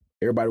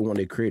everybody want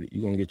their credit.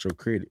 You gonna get your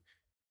credit.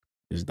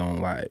 Just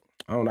don't like.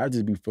 I don't know. I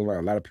just be feeling like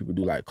a lot of people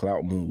do like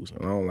clout moves,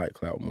 and I don't like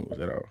clout moves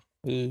at all.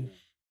 Yeah.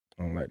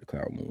 I don't like the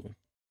clout moves.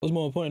 What's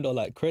more important though,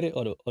 like credit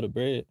or the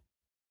bread?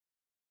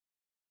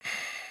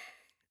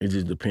 It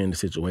just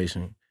depends the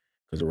situation.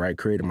 Because the right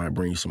credit might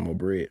bring you some more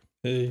bread.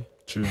 Yeah.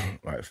 True.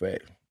 Like,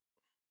 fact.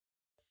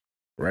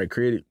 Right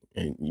credit,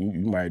 and you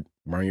might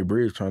burn your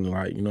bridge trying to,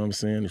 like, you know what I'm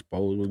saying,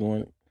 expose what's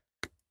going on.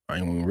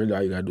 I mean, really,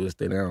 all you gotta do is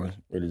stay down and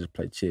really just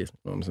play chess. You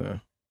know what I'm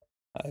saying?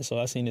 All right, so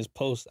I seen this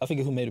post. I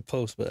forget who made a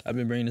post, but I've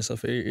been bringing this up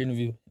for every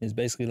interview. It's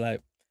basically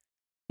like,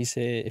 he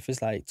said, if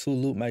it's like 2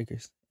 loop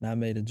makers and I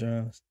made the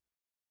drums,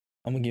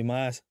 I'm gonna get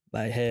mine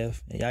like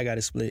half, and y'all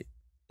gotta split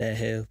that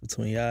half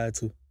between y'all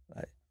two.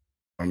 Like,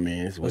 I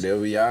mean, it's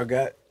whatever y'all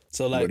got.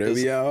 so like, Whatever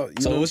y'all.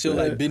 You so know what's your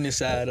what I'm like business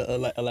side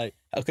of like?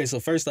 Okay, so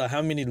first off,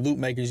 how many loop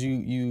makers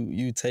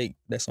you take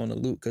that's on the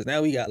loop? Because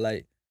now we got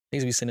like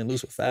things we sending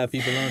loose with 5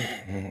 people on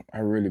it. I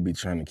really be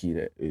trying to keep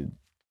that.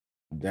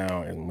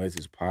 down as much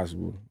as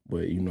possible,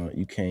 but you know,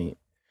 you can't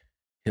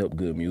help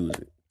good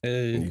music.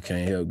 Hey. You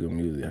can't help good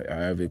music,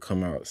 however it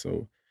come out.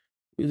 So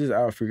we just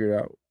all figure it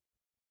out.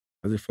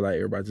 I just feel like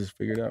everybody just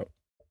figured it out.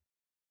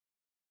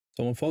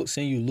 So when folks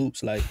send you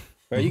loops, like,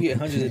 bro, you get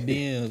hundreds of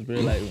DMs,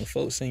 bro. Like when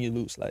folks send you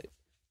loops, like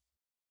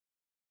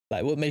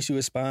what makes you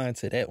respond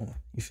to that one?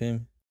 You feel me?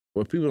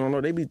 Well, people don't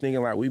know, they be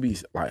thinking like we be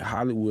like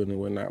Hollywood and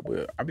whatnot,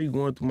 but I be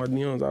going through my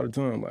DMs all the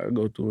time. Like I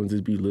go through and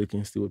just be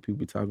looking, see what people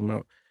be talking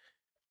about.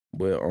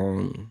 But I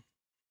don't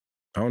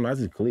know, I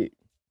just click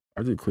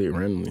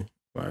randomly.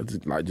 Like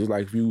just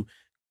like if you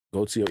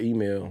go to your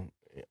email,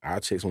 I'll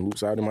check some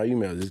loops out in my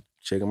email, just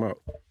check them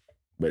out.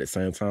 But at the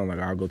same time, like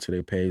I'll go to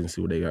their page and see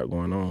what they got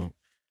going on.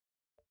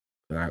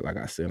 And like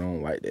I said, I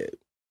don't like that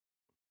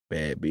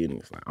bad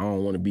business. Like I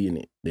don't want to be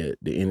in the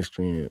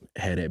industry and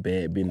have that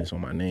bad business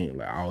on my name.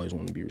 Like I always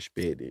want to be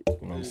respected. You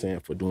know what I'm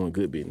saying? For doing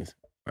good business.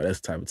 Like that's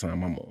the type of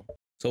time I'm on.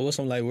 So what's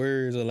some like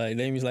words or like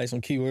name me like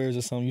some keywords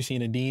or something you see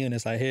in a DM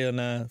that's like hell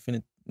nah,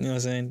 finna, you know what I'm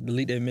saying?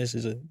 Delete that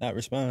message or not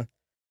respond.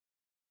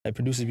 Like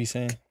producers be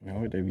saying.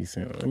 Man, what they be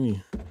saying? I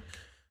mean,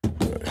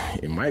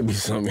 it might be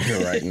something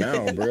here right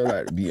now, bro.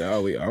 Like to be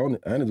always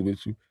honest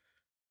with you.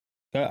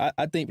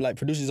 I think like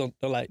producers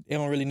they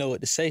don't really know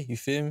what to say. You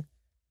feel me?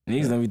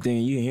 Niggas don't be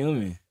thinking you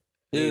human.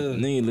 Yeah.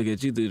 Niggas look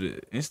at you through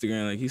the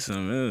Instagram like he's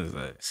something else.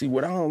 Like, see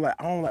what I don't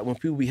like when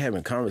people be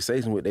having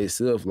conversations with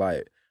themselves.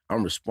 Like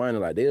I'm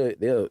responding, like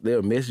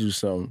they'll message you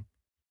something,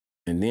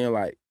 and then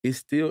like it's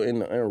still in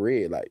the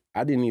unread. Like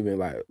I didn't even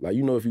like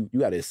you know if you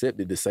gotta accept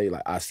it to say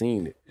like I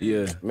seen it.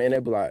 yeah, Man, they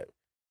be like,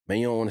 man,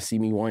 you don't want to see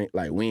me win.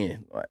 Like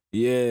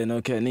yeah,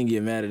 no cat, nigga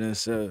get mad at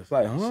themselves.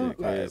 Like, huh? Shit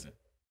crazy. Like,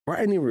 why I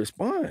didn't even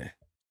respond?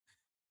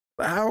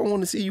 Like I don't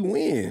want to see you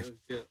win.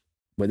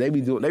 But they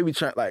be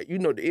trying, like, you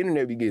know, the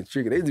internet be getting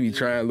tricky. They just be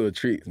trying little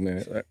tricks,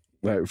 man.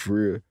 Like for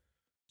real.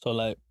 So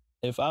like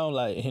if I don't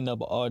like hitting up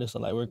an artist or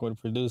like working with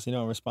a producer, he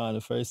don't respond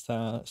the first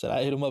time, should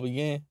I hit him up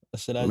again? Or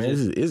should I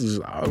it's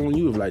just all on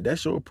you. If like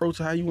that's your approach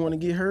to how you want to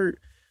get heard,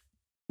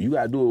 you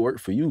gotta do it work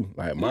for you.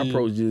 Like my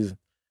approach is,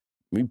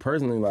 me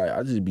personally, like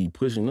I just be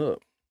pushing up.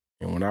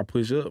 And when I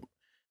push up,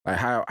 like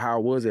how I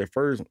was at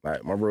first,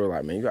 like my brother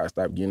like, man, you gotta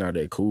stop getting out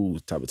that cool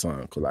type of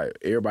time. Cause like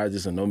everybody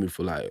just know me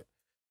for like,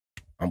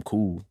 I'm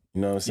cool. You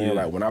know what I'm saying?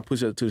 Yeah. Like when I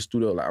push up to the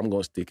studio, like I'm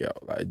gonna stick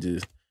out. Like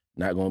just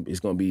it's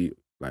gonna be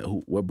like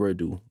what bro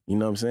do. You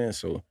know what I'm saying?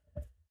 So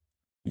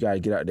you gotta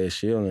get out that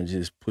shell and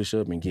just push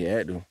up and get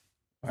active.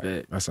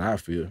 Like, that's how I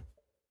feel.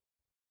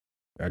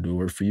 I do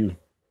work for you.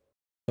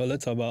 So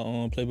let's talk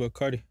about Playboy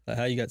Carti. Like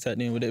how you got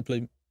tapped in with that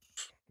play.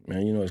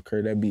 Man, you know it's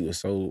crazy. That beat was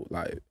so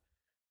like,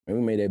 man,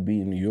 we made that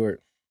beat in New York.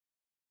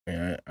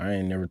 And I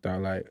ain't never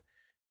thought like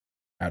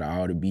out of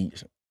all the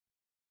beats,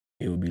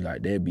 it would be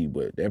like that beat,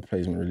 but that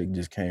placement really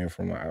just came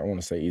from, like, I want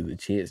to say either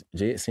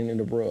Jet sent it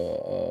to bro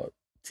or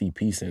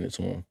TP sent it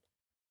to him.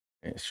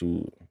 And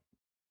shoot,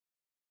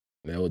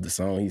 that was the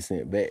song he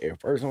sent back. At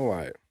first, I'm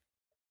like,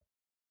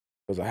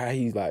 because how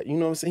he's like, you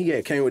know what I'm saying? He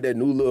had came with that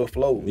new little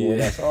flow. Yeah.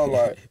 That song,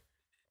 like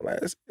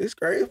it's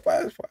great, it's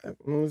fine. You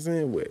know what I'm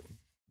saying? But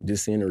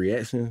just seeing the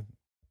reaction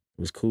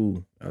was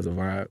cool. That was a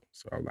vibe.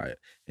 So I'm like,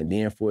 and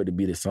then for it to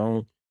be the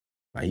song,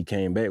 like he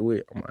came back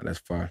with, I'm like, that's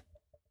fine.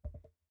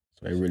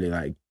 So they really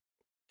like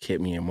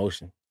kept me in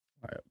motion,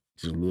 like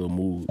just little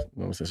moves. You know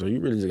what I'm saying? So you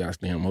really just gotta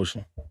stay in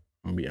motion.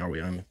 I'm gonna be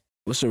always honest.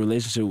 What's your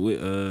relationship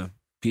with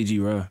PG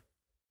Raw?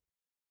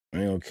 I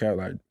ain't gonna cap,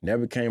 like that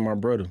became my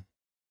brother.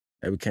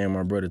 That became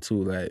my brother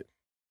too, like,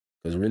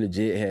 cause really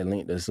Jet had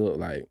linked us up.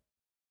 Like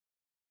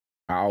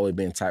I always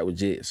been tight with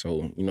Jet,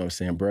 so you know what I'm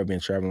saying. Bro been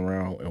traveling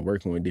around and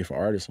working with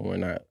different artists and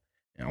whatnot.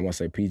 And I want to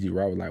say PG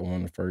Raw was like one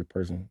of the first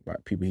person,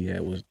 like people he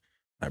had was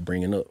like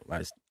bringing up,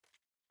 like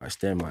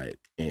STEM, like,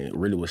 and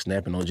really was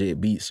snapping on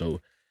Jet beats.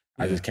 So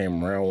I just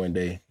came around one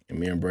day and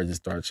me and bro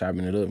just started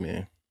chopping it up,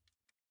 man.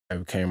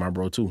 That became my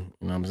bro too, you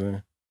know what I'm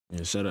saying?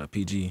 Yeah, shout out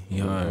PG. He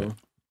hard.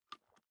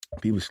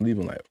 People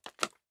sleeping like,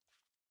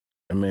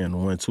 that man the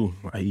one too.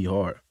 Like he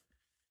hard.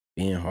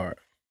 Being hard.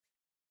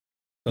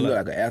 He look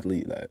like an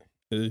athlete, like.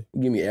 Give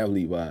me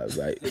athlete vibes.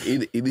 Like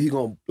either he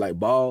gonna like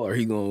ball or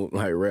he gonna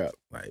like rap.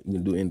 Like you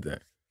can do anything.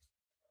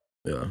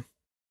 Yeah.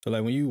 So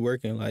like when you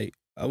working, like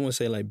I wouldn't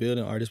say like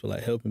building artists, but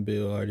like helping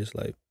build artists,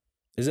 like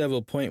is there ever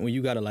a point when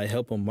you gotta like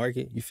help them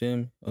market, you feel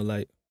me? Or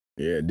like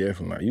yeah,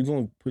 definitely. Like, you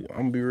gonna put, I'm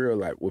gonna be real,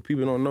 like what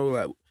people don't know,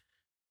 like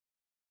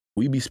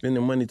we be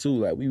spending money too.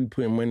 Like we be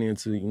putting money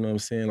into, you know what I'm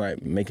saying,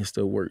 like making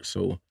stuff work.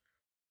 So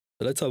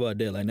let's talk about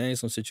that. Like name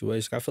some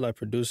situations. I feel like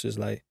producers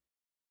like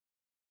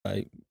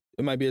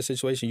it might be a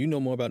situation you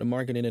know more about the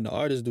marketing than the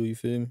artists do, you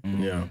feel me?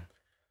 Yeah.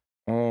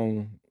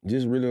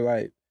 Just really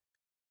like,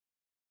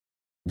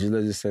 just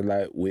let's just say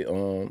like with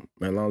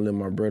man, long live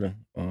my brother,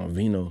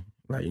 Vino,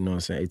 like, you know what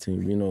I'm saying,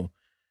 18 Vino.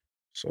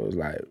 So it's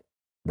like,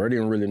 bro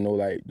didn't really know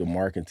like the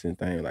marketing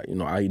thing. Like, you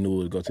know, all he knew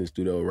was go to the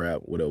studio,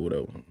 rap,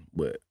 whatever.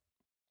 But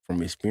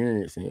from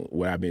experience and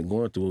what I've been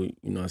going through,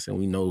 you know what I'm saying,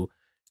 we know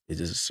it's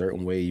just a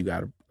certain way you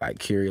gotta like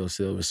carry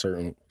yourself, a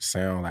certain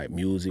sound, like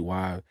music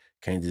wise.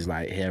 Can't just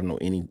like have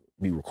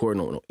be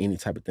recording on any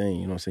type of thing,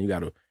 you know what I'm saying? You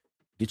gotta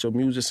get your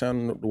music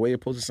sounding the way it's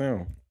supposed to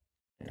sound.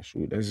 And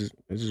shoot, that's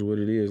just what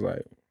it is.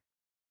 Like,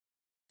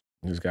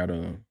 you just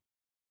gotta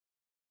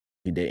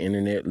get that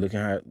internet looking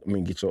how.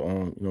 Get your you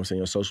know what I'm saying,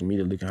 your social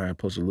media looking how it's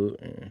supposed to look,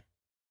 and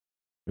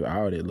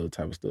all that little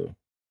type of stuff.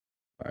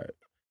 Like,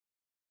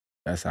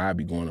 that's how I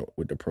be going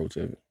with the approach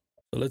of it.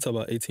 So let's talk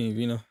about 18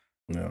 Vino.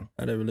 Yeah.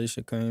 How that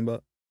relationship came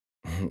about.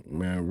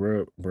 Man,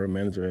 bro,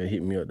 manager had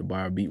hit me up to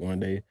buy a beat one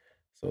day.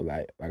 So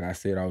like I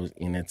said, I was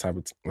in that type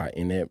of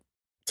in that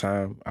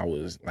time, I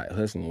was like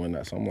hustling and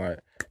whatnot. So I'm like,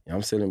 yeah,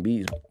 I'm selling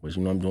beats, but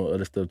I'm doing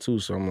other stuff too.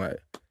 So I'm like,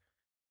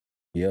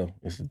 yeah,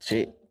 it's a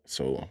check.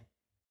 So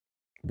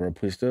bro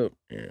pushed up,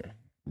 and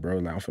bro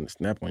like, I'm finna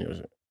snap on your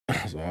shit.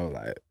 So I was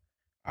like,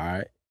 all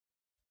right,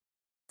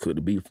 cooked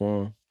the beat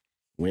for him,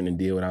 went and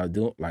did what I was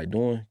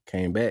doing,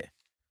 came back.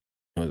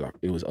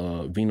 It was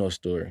Vino's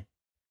story.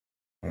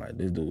 I'm like,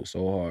 this dude was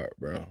so hard,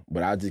 bro.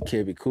 But I just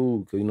kept it cool,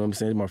 because, you know what I'm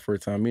saying, it's my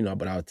first time,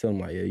 but I would tell him,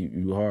 like, yeah,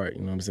 you hard,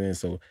 you know what I'm saying?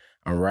 So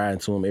I'm riding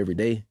to him every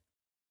day.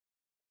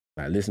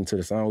 I listen to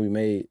the song we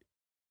made,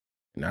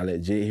 and I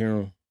let Jit hear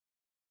him.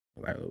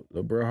 Like,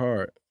 little bro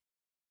hard.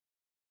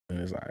 And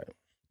it's like,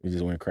 we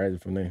just went crazy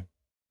from there.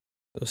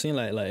 So it seems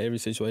like every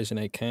situation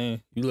that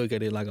came, you look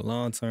at it like a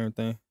long-term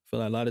thing. I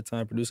feel like a lot of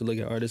time producers look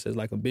at artists as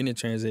like a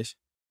business transition.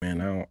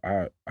 Man,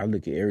 I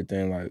look at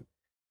everything like,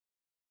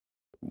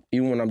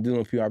 even when I'm dealing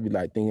with people, I be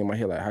like thinking in my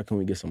head, like, how can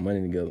we get some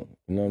money together?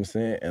 You know what I'm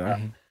saying?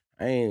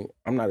 And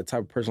I'm not the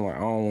type of person like, I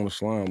don't want to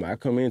slum. Like, I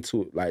come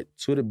into it, like,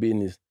 to the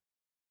business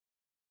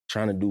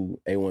trying to do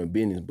A1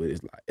 business, but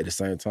it's like, at the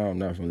same time, I'm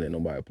not gonna let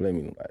nobody play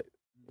me.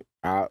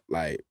 I'm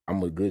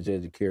a good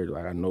judge of character.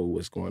 Like, I know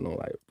what's going on.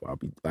 Like, I'll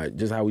be like,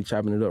 just how we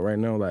chopping it up right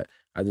now. Like,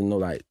 I just know,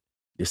 like,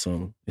 it's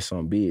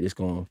something big.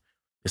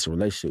 It's a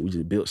relationship. We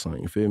just built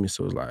something. You feel me?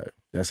 So it's like,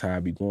 that's how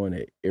I be going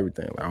at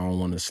everything. Like, I don't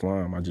want to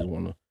slime. I just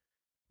want to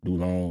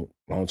do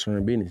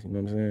long-term business, you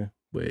know what I'm saying?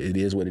 But it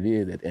is what it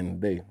is at the end of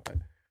the day. Like,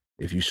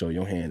 if you show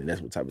your hand, that's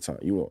what type of time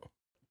you want.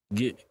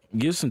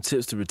 Give some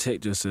tips to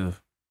protect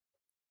yourself.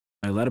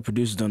 Like, a lot of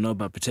producers don't know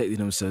about protecting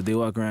themselves. They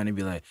walk around and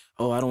be like,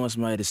 oh, I don't want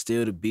somebody to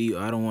steal the beat, or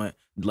I don't want,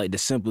 like, the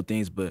simple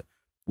things, but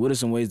what are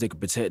some ways they could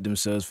protect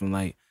themselves from,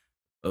 like,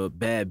 a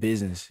bad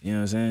business? You know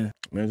what I'm saying?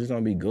 Man, just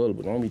don't be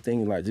gullible. Don't be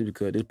thinking, like, just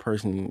because this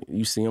person,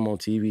 you see them on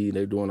TV,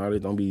 they're doing all this,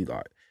 don't be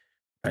like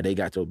they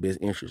got your best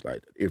interest.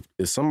 Like, if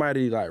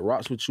somebody like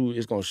rocks with you,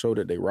 it's gonna show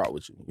that they rock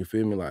with you. You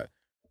feel me? Like,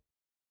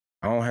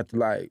 I don't have to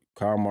like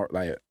call my,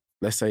 like,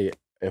 let's say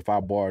if I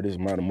borrow this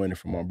amount of money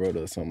from my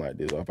brother or something like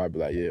this, or if I be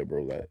like, yeah,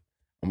 bro, like,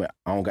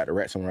 I don't got the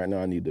racks on right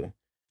now, I need to,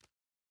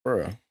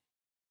 bro.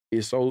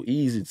 It's so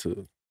easy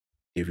to,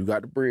 if you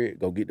got the bread,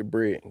 go get the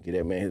bread and get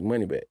that man his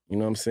money back. You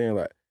know what I'm saying?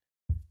 Like,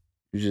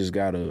 you just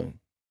gotta,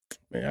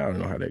 man, I don't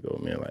know how that go,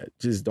 man. Like,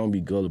 just don't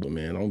be gullible,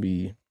 man. Don't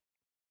be,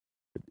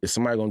 if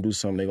somebody gonna do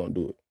something, they gonna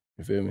do it.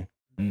 You feel me?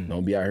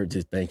 Don't be out here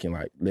just thinking,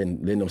 like,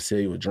 letting them sell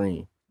you a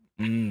dream.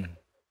 Don't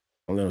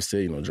let them sell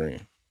you no dream.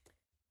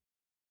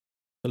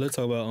 So let's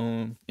talk about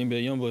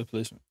NBA YoungBoy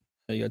placement.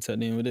 How you got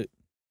tapped in with it?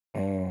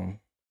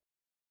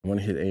 One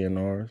of his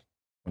A&Rs.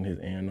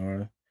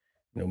 You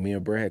know, me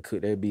and Brad had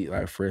cooked that beat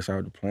like fresh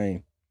out the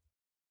plane.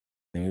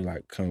 Then we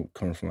like come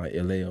from like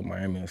LA or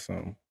Miami or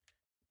something.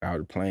 Out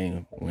the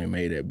plane when we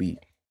made that beat.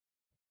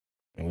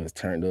 And we was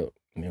turned up.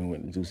 And then we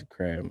went to Juicy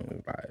Crab, and it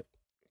was like,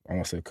 I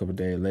want to say a couple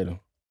days later,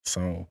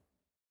 song.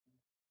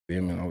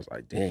 And I was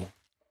like, dang.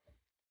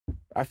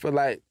 I feel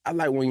like, I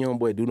like when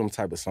YoungBoy do them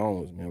type of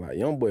songs, man. Like,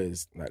 YoungBoy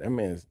is, like, that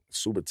man's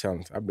super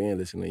talented. I've been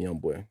listening to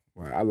YoungBoy.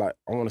 Like, I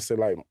want to say,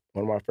 like,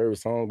 one of my favorite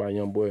songs by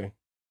YoungBoy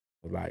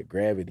was, like,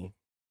 Gravity.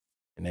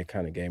 And that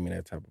kind of gave me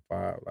that type of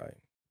vibe, like,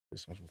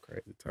 just some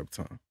crazy type of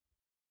time.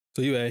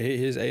 So you had hit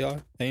his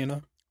A&R?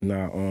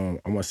 Nah, I'm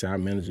gonna say our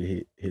manager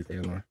hit his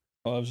A&R.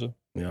 Oh, absolutely.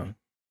 Yeah.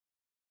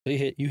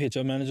 So you hit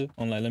your manager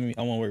on, like, I want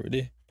to work with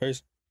this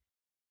person?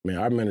 Man,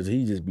 our manager,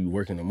 he just be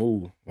working the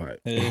move. Like,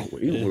 like,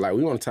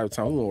 we want the type of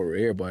time, we want to work with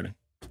everybody.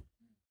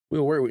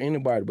 We'll work with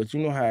anybody, but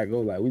you know how it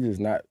go. Like, we just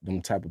not them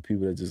type of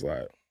people that just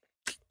like,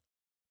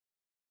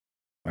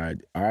 all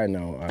right,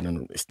 now, I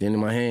done extended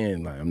my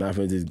hand. Like, I'm not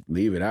gonna just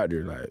leave it out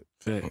there. Like,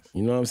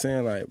 you know what I'm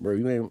saying? Like, bro,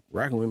 you ain't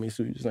rocking with me,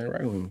 so you just ain't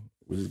rocking with me.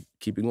 We just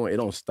keep it going. It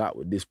don't stop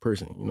with this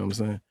person. You know what I'm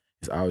saying?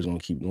 It's always gonna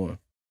keep going.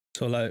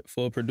 So, like,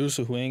 for a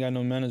producer who ain't got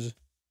no manager,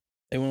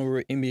 they want to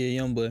work with NBA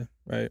YoungBoy,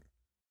 right?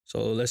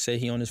 So let's say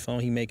he on his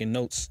phone, he making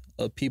notes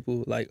of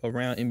people like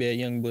around NBA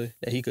YoungBoy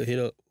that he could hit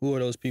up. Who are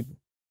those people?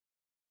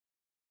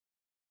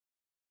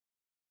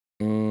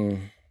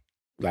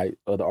 Like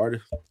other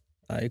artists?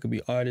 It could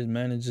be artists,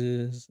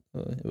 managers,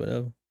 or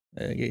whatever.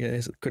 Yeah,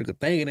 it's a critical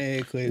thinking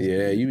that question.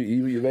 Yeah, you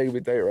making me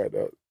think right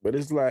now. But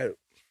it's like,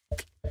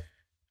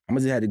 I'm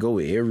just have to go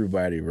with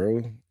everybody,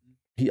 bro.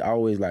 He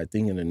always like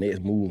thinking the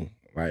next move.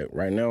 Like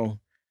right now,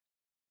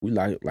 we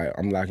like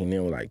I'm locking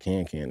in with like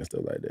Can and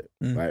stuff like that.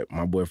 Like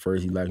my boy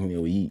First, he locking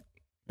in with Eat,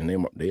 and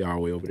they all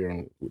the way over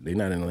there. They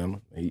not in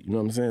Atlanta. You know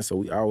what I'm saying? So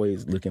we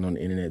always looking on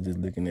the internet, just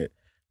looking at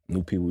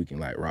new people we can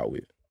like rock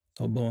with.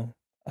 Oh, boom.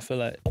 I feel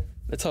like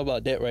let's talk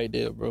about that right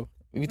there, bro.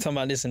 We talking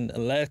about this in the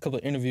last couple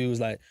of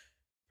interviews. Like,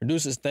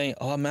 producers think,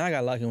 oh man, I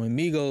got locked in with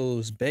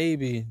Migos,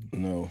 Baby.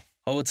 No,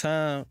 Whole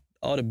time,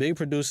 all the big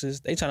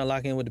producers, they trying to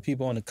lock in with the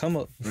people on the come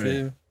up. You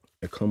feel me?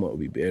 the come up will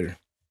be better.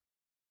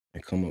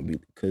 The come up be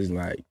because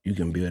like you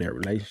can build that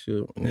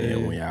relationship, and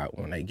then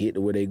when they get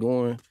to where they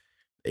going,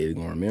 they either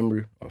gonna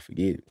remember or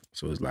forget it.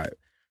 So it's like,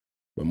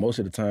 but most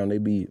of the time they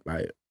be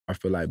like, I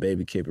feel like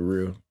Baby kept it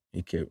real.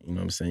 He kept, you know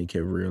what I'm saying? He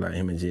kept it real. Like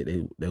him and Jet,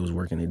 they was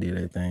working, they did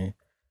their thing.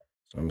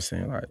 So I'm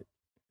saying like,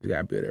 you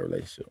gotta build that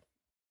relationship.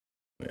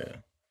 Yeah.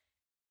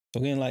 So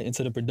getting like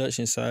into the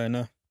production side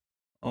now.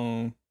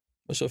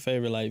 What's your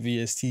favorite like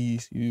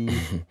VSTs you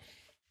use?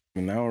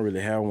 And I don't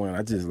really have one.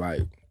 I just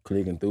like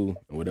clicking through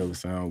and whatever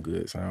sound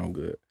good.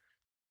 So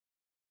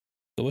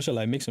what's your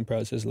like mixing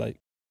process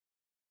like?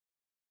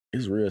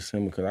 It's real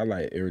simple because I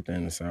like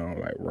everything to sound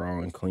like raw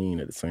and clean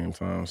at the same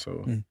time.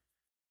 So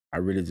I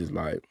really just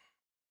like,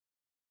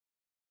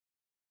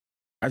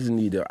 I just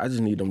need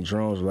them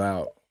drums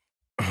loud.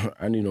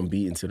 I need them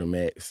beating to the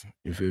max.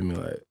 You feel me?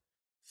 Like,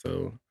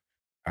 so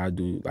I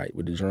do like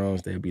with the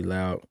drums, they'll be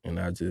loud, and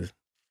I just,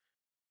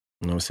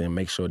 you know what I'm saying,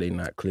 make sure they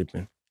not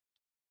clipping.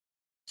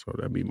 So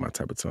that'd be my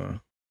type of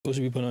time. What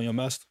should we put on your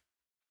master?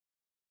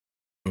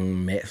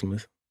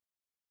 Maximus.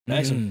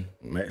 Maximus.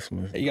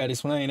 You gotta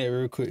explain that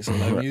real quick. So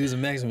like when you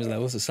using Maximus, like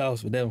what's the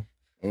sauce with that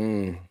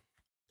one?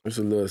 It's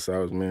a little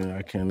sauce, man.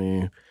 I can't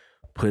even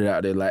put it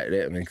out there like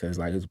that, man, because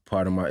like it's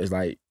part of it's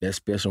like that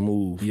special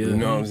move. Yeah, you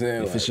know what I'm saying?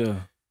 Yeah, like, for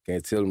sure.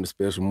 Can't tell them the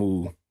special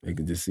move. They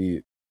can just see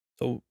it.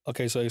 So,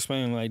 okay, so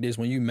explain like this.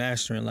 When you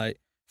mastering, like,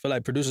 I feel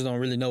like producers don't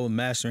really know what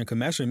mastering, because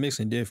mastering and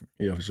mixing different.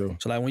 Yeah, for sure.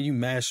 So like when you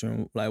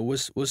mastering, like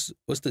what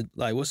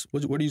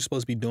are you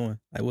supposed to be doing?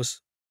 Like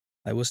what's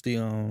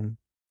the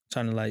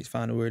trying to like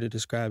find a word to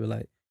describe it.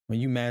 Like when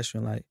you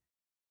mastering, like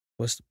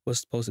what's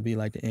supposed to be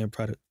like the end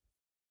product?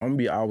 I'm gonna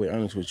be always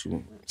honest with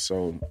you.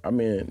 So I've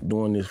been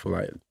doing this for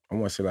like, I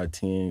want to say like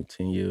 10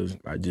 years,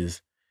 like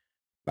just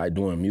like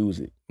doing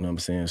music, you know what I'm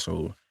saying?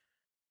 So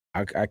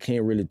I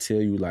can't really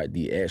tell you like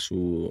the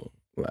actual,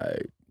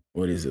 like,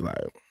 what is it, like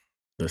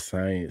the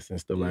science and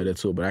stuff like that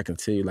too, but I can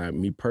tell you like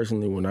me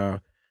personally, when I'm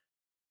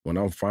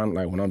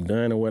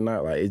done and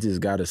whatnot, like it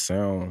just gotta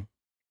sound,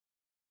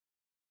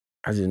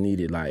 I just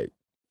needed like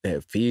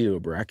that feel,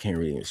 bro. I can't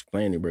really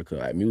explain it, bro, because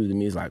like music to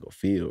me is like a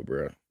feel,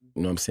 bro.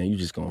 You know what I'm saying? You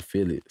just gonna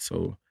feel it.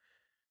 So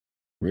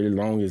really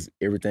long as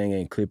everything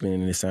ain't clipping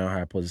and it sound how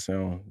it's supposed to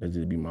sound, that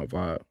just be my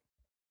vibe.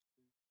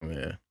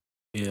 Yeah.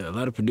 Yeah, a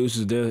lot of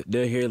producers they'll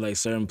hear like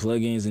certain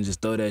plugins and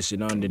just throw that shit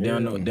on. They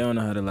don't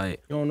know how to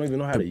like. You don't even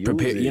know how to use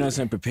prepare, it. You know what I'm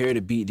saying? Prepare the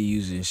beat to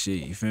use it and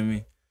shit. You feel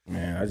me?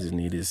 Man, I just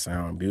need it to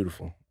sound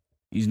beautiful.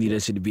 You just need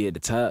that shit to be at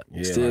the top.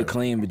 Yeah, Still like,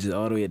 clean, but just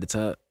all the way at the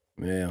top.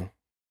 Yeah,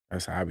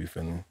 that's how I be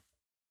feeling.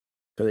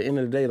 Cause at the end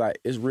of the day, like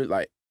it's really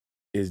like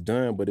it's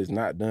done, but it's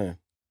not done.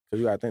 Cause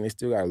you gotta think they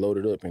still gotta load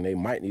it up, and they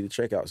might need the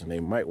checkouts, and they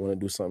might want to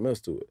do something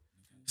else to it.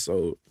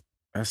 So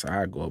that's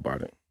how I go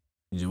about it.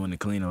 You just want to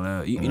clean it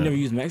out. You never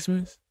use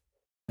Maximus?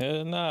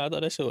 Hell nah, I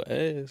thought that shit was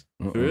ass.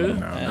 For real?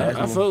 Nah,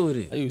 I fuck with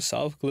it. I use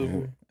Soft Clipper.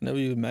 Yeah. I never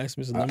use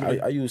Maximus.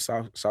 I use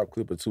soft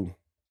clipper too,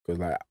 cause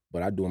like,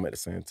 but I do them at the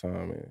same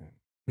time, and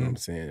you know what I'm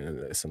saying,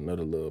 it's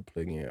another little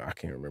plugin. I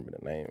can't remember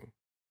the name.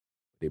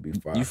 They be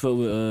fire. You fuck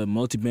with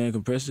multi-band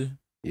compressor?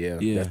 Yeah,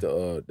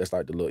 that's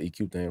like the little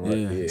EQ thing, right?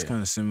 Yeah, it's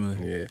kind of similar.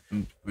 Yeah,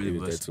 Really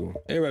use that busted. too.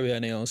 Everybody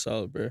got their own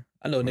sauce, bro.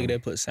 I know a nigga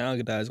that put sound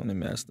guitars on their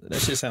master.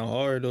 That shit sound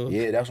hard though.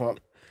 Yeah, that's what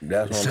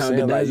I'm Sound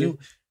saying. Like good.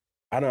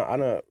 I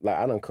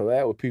done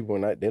collab with people,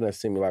 and they done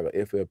send me like a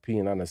FLP,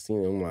 and I done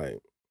seen them like,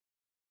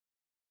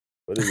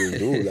 what does this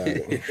do?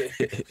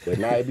 Like, but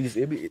now it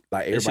be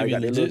like everybody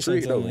got their little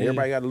trick though. Yeah.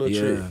 Everybody got a little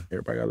trick. Yeah.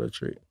 Everybody got a little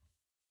trick.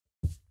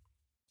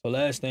 So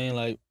last thing,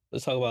 like,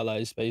 let's talk about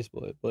like Space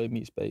Boy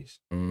Meets Space.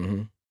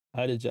 Mm-hmm.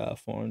 How did y'all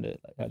form that?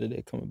 Like, how did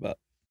that come about?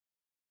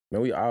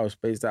 Man, we all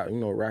spaced out. You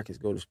know, rockets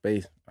go to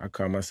space. I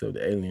call myself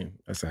the alien.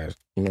 That's how,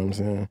 you know what I'm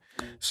saying?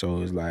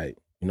 So it's like,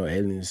 you know,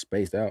 aliens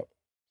spaced out.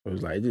 So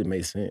it's like, it just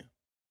made sense.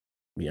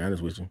 Be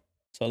honest with you.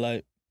 So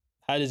like,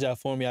 how did y'all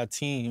form your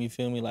team? You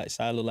feel me? Like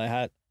Silo,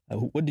 like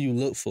what do you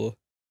look for?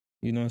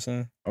 You know what I'm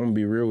saying? I'm gonna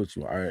be real with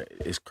you. All right,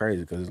 it's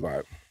crazy because it's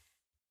like,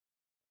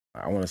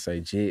 I want to say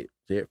Jet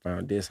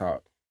found this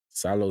hot.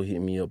 Silo hit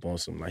me up on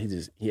some, like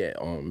he had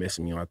messaged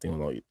me on, I think,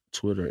 on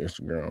Twitter,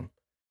 Instagram.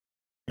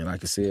 And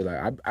like I said,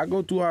 like I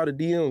go through all the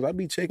DMs. I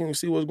be checking to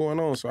see what's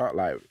going on.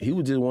 So he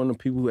was just one of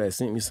the people who had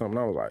sent me something.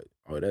 I was like,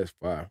 oh, that's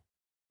fire.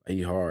 Like,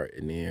 he hard.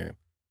 And then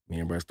me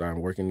and bro started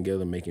working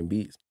together, making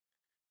beats.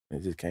 And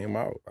it just came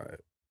out.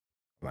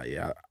 Like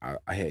yeah,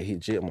 I had hit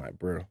Jet. I'm like,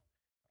 bro,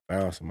 I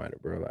found somebody,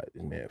 bro. Like,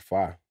 this man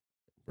fire.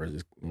 Bro,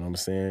 just, you know what I'm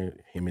saying?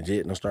 Him and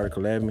Jet started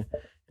collabing.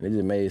 And it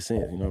just made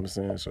sense, you know what I'm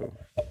saying? So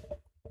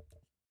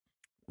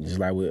just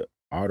like with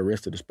all the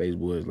rest of the Space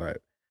Boys, like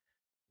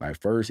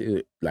first,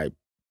 it, like,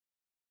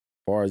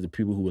 as far as the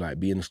people who like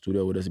be in the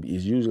studio with us,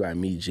 it's usually like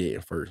me, Jet,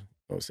 and first, you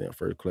know what I'm saying,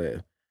 first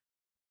class.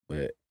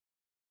 But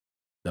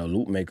the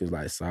loop makers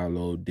like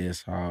Silo,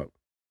 Deshop,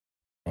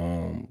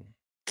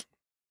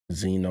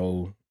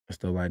 Zeno, and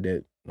stuff like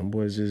that, them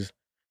boys just,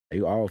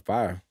 they all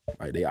fire.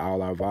 Like, they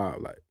all our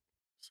vibe. Like,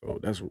 so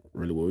that's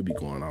really what we be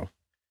going off.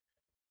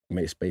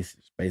 make space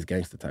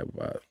gangster type of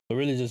vibe. But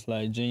really just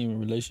like genuine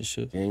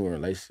relationship. Genuine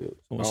relationship.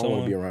 So I when don't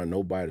want to be around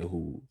nobody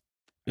who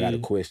got a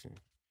question.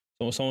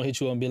 So when someone hit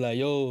you up and be like,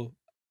 yo,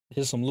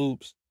 here's some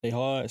loops, they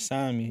hard,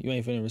 sign me, you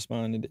ain't finna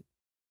respond to that.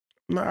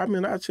 No, I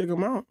mean I check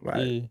them out.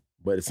 Like,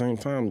 but at the same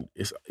time,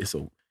 it's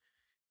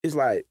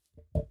like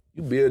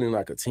you building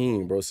like a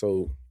team, bro.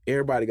 So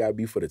everybody gotta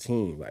be for the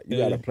team. Like you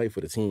gotta play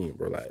for the team,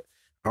 bro. Like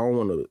I don't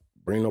want to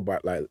bring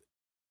nobody. Like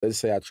let's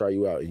say I try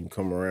you out and you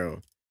come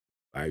around.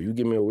 Like you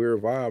give me a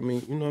weird vibe. I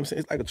mean, you know what I'm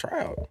saying? It's like a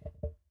tryout.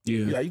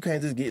 Yeah. Like you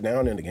can't just get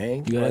down in the game.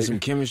 You gotta like, have some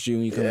chemistry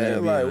when you come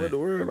in. Like what the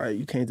word? Like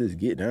you can't just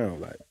get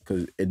down. Like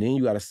and then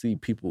you gotta see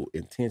people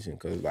intention.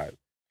 Cause like,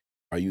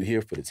 are you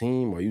here for the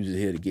team or are you just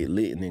here to get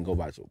lit and then go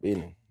about your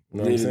business? You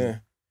know what I'm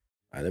saying?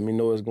 Like, let me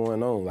know what's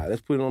going on. Like,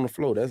 let's put it on the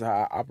floor. That's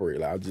how I operate.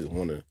 Like, I just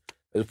want to,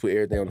 let's put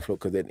everything on the floor.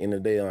 Because at the end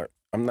of the day,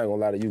 I'm not going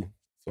to lie to you.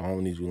 So I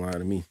don't need you lying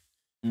to me.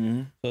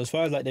 Mm-hmm. So as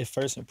far as, like, their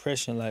first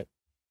impression, like,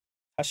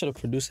 how should a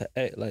producer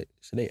act? Like,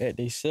 should they act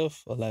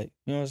themselves? Or, like,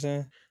 you know what I'm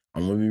saying?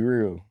 I'm going to be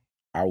real.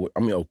 I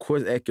mean, of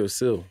course, act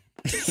yourself.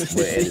 But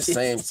at the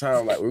same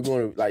time, like, we're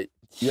going to, like,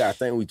 you got to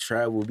think we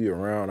travel, we'll be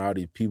around all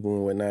these people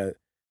and whatnot.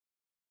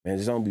 Man,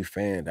 just don't be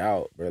fanned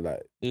out, bro.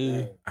 Like,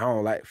 I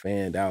don't like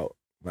fanned out.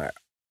 Like,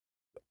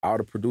 all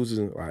the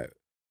producers, like,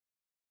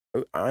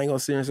 I ain't gonna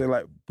sit and say,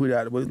 like, put it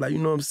out, but like, you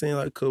know what I'm saying?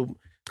 Like, a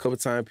couple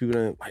times people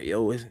done, like,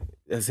 yo,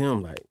 that's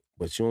him. Like,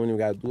 but you don't even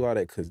gotta do all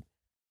that, because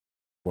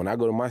when I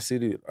go to my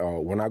city,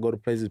 when I go to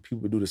places,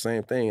 people do the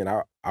same thing, and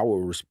I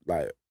would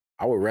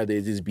rather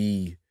it just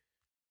be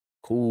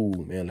cool,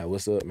 man. Like,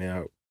 what's up,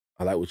 man?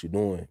 I like what you're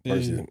doing,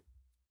 versus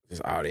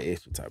just all the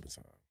extra type of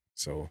time.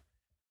 So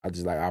I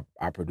just like,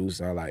 I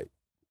produce, and I like,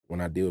 when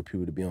I deal with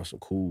people, to be on some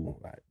cool,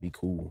 like, be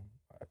cool.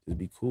 Like, just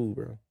be cool,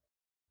 bro.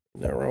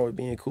 Nothing wrong with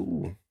being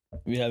cool.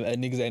 We have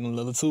niggas acting a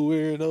little too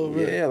weird though,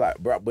 bro. Yeah, like,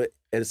 bro, but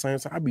at the same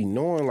time, I be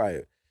knowing,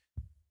 like,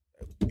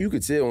 you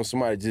could tell when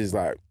somebody just,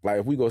 like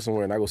if we go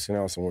somewhere and I go sit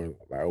down somewhere,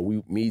 like,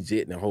 me,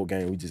 Jet, and the whole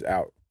gang, we just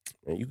out.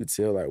 And you could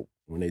tell, like,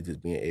 when they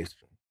just being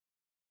extra.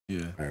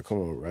 Yeah. Like, come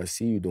on, bro, I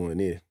see you doing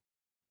this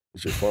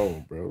with your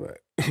phone, bro.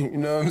 Like, you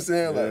know what I'm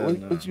saying?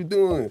 Like, what you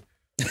doing?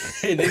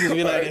 Niggas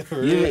be like that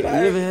for real. You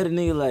ever had a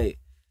nigga, like,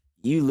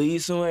 you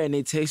leave somewhere and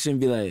they text you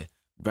and be like,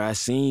 bro, I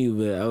seen you,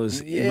 but I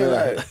was,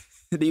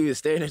 they was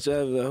staring at you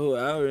for the whole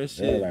hour and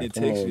shit. Yeah, like, they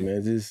come text on, you.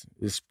 man, just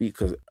speak.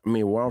 Because, I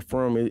mean, where I'm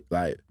from, it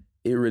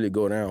really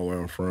go down where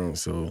I'm from.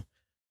 So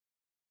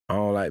I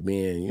don't like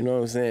being, you know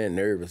what I'm saying,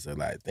 nervous or,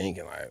 like,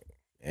 thinking, like,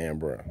 damn,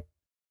 bro.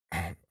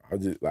 I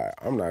just, like,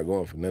 I'm not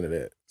going for none of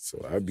that.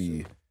 So I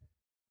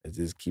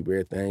just keep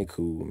everything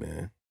cool,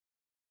 man.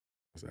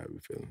 That's how I be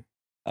feeling.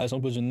 I just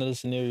want to put you in another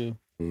scenario.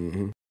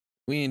 Mm-hmm.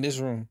 We in this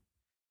room.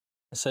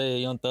 Let's say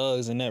Young Thug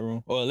is in that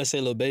room. Or let's say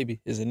Lil Baby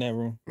is in that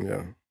room.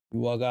 Yeah. We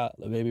walk out,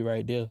 Lil Baby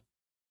right there.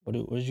 What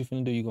is you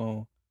finna do?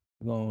 You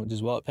gonna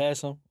just walk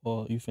past him?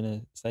 Or you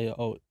finna say,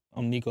 oh,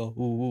 I'm Nico,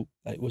 woo woo.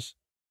 Like, what's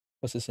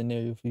the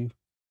scenario for you?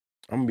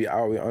 I'm gonna be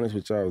always honest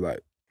with y'all,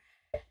 like,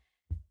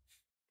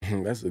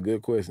 that's a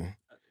good question.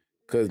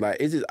 Cause, like,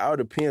 it just all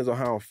depends on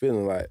how I'm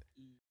feeling. Like,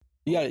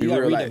 you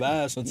gotta read, like, the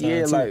vibes sometimes.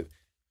 Yeah, too. Like,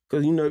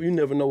 cause you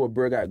never know what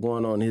bro got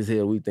going on in his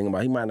head. We think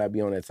about, he might not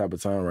be on that type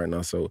of time right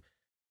now. So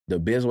the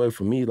best way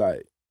for me,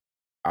 like,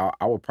 I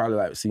would probably,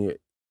 like, see it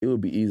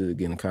would be easy to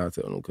get in contact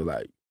with him, cause,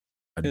 like,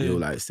 I deal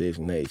with, like,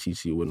 Section 8,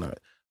 cheat, whatnot.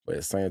 But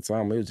at the same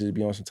time, it would just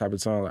be on some type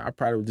of time. Like, I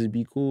probably would just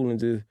be cool and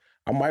just,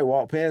 I might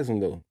walk past him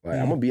though. Like,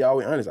 I'm gonna be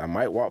always honest. I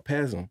might walk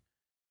past him,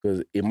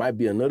 cause it might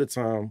be another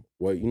time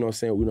where, you know what I'm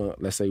saying, we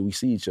don't, let's say we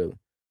see each other.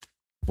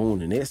 Boom,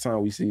 the next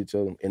time we see each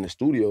other in the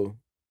studio,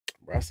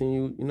 bro, I seen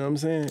you, you know what I'm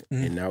saying?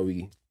 And now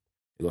we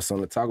got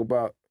something to talk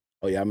about.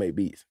 Oh yeah, I make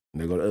beats.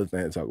 And they go to other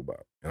thing to talk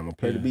about. And I'm gonna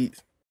play the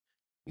beats.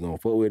 You gonna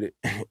fuck with it,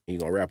 and you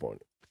gonna rap on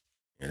it.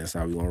 And that's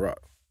how we gonna rock.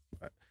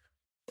 Like,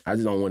 I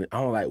just don't want it,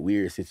 I don't like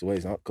weird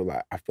situations, cause,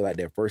 like, I feel like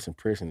that first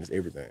impression is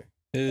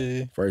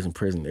everything. First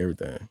impression is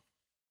everything.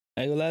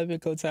 I ain't gonna lie, I've been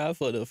co-time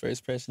for the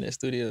first impression in the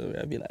studio.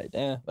 I'd be like,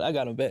 damn, but I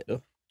got him back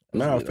though.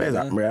 No, fast.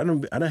 I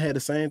done had the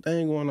same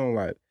thing going on.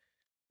 Like,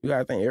 you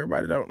gotta think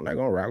everybody don't like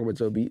gonna rock with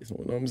your beats. You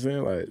know what I'm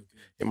saying? Like,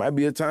 it might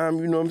be a time,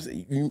 you know what I'm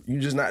saying, you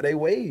just not they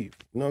wave.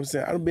 You know what I'm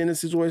saying? I've been in a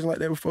situation like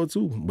that before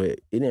too, but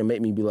it didn't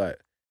make me be like,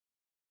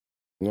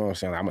 you know what I'm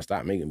saying? Like, I'm gonna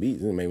stop making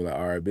beats. It made me like,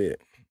 all right, bet.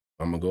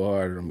 I'm gonna go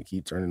harder. I'm gonna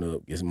keep turning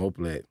up, get some more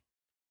plat.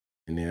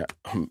 And then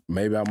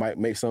maybe I might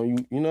make some,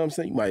 you know what I'm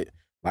saying? You might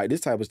like this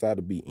type of style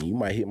to beat, and you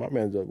might hit my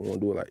manager up and wanna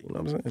do it like, you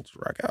know what I'm saying? Just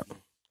rock out.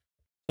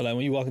 So, like,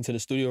 when you walk into the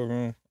studio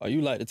room, are you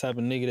like the type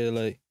of nigga that,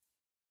 like,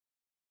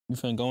 you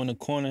finna go in the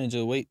corner and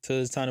just wait till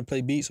it's time to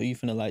play beats, or you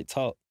finna, like,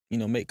 talk, you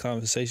know, make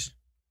conversation?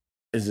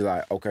 It's just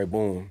like, okay,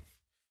 boom.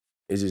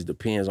 It just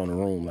depends on the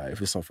room. Like,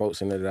 if it's some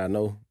folks in there that I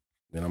know,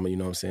 then I'm gonna, you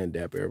know what I'm saying,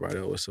 dap everybody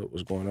else, what's up,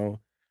 what's going on.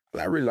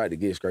 Like, I really like to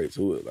get straight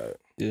to it. Like,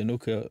 yeah, no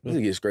cap. Let's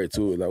get straight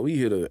to it. Like, we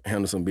here to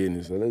handle some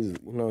business. So let's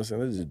just, you know what I'm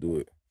saying, let's just do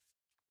it.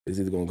 It's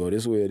either gonna go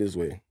this way or this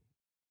way.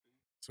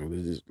 So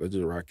let's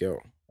just rock out.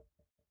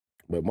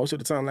 But most of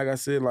the time, like I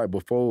said, like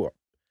before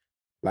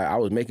like I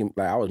was making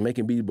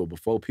beats, but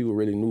before people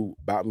really knew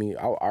about me,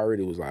 I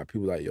already was like,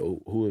 people like,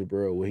 yo, who is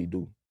bro? What he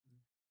do?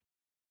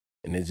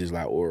 And it's just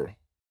like oral.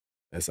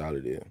 That's all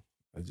it is.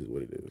 That's just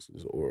what it is.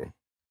 It's oral.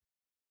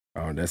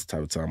 That's the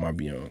type of time I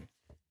be on.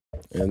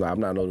 And like, I'm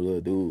not no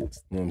little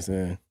dudes. You know what I'm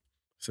saying?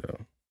 So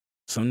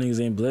some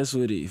niggas ain't blessed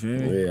with it. You feel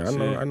me? yeah,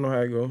 I know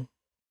how it go. All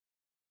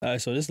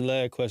right, so this is the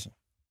last question.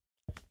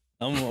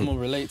 I'm gonna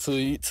relate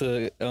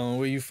to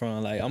where you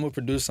from. Like, I'm a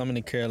producer. I'm in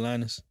the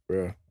Carolinas.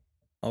 Bro.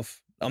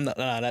 I'm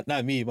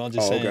not me, but I'm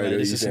just saying, okay, like,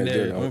 this is a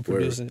scenario. I'm a word.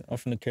 producer. I'm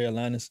from the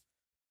Carolinas.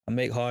 I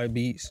make hard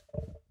beats,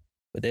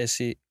 but that's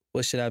it.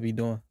 What should I be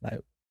doing?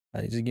 Like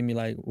just give me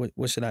like,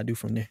 what should I do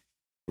from there?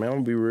 Man, I'm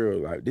gonna be real.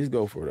 Like, this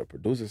go for the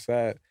producer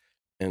side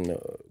and the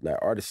like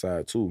artist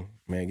side too.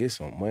 Man, get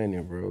some money,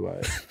 bro.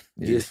 Like,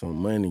 get some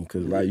money,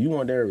 cause like you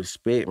want that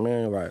respect,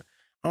 man. Like,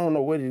 I don't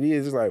know what it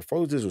is. It's like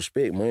folks just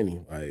respect money.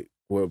 Like,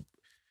 well,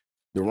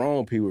 the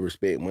wrong people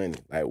respect money.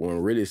 Like,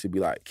 when really it should be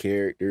like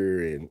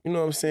character and, you know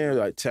what I'm saying,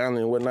 like talent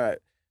and whatnot.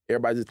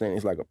 Everybody just think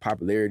it's like a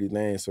popularity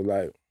thing. So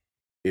like,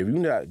 if you're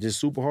not just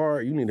super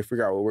hard, you need to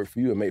figure out what works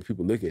for you and make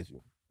people look at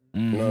you.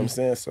 Mm-hmm. You know what I'm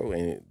saying? So,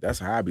 and that's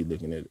how I be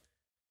looking at it.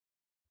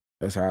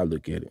 That's how I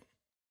look at it.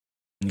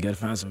 You gotta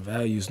find some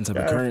value, some type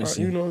of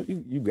currency. You know,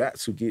 you got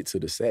to get to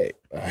the sack.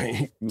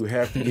 Like, you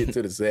have to get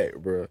to the sack,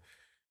 bro.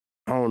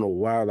 I don't know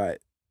why,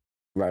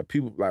 like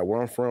people, like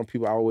where I'm from,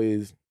 people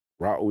always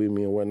rock with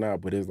me and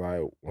whatnot, but it's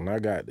like, when I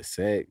got the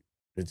sack,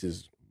 it's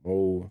just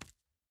more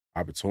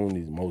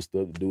opportunities, more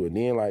stuff to do. And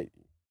then, like,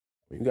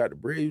 when you got the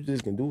bread, you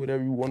just can do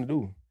whatever you want to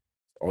do.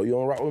 Oh, you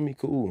don't rock with me?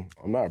 Cool.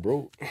 I'm not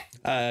broke. All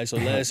right, so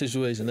last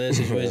situation.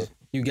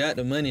 You got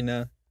the money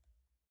now.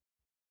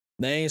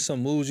 There ain't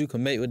some moves you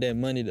can make with that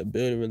money to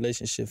build a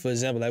relationship. For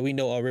example, like we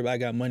know already I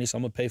got money, so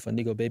I'm gonna pay for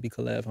Nigo Baby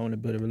collab if I want to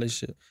build a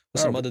relationship.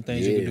 What's some other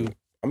things you can do?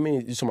 I mean,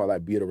 you talking about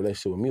like build a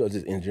relationship with me or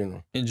just in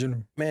general? In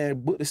general.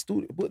 Man, book the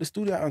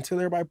studio out until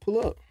everybody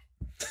pull up.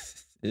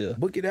 Yeah.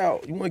 Book it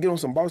out. You want to get on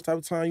some boss type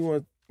of time, you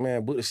want,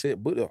 man, book the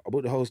set, book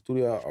the whole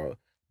studio out, or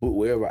book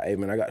wherever. Hey,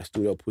 man, I got the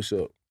studio, push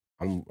up.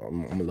 I'm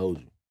gonna load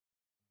you. You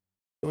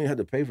don't even have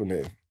to pay for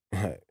that.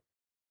 Like,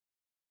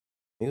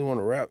 you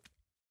want to rap,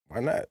 why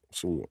not?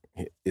 So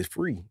it's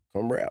free.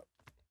 Come rap.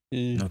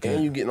 Yeah. Okay.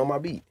 And you getting on my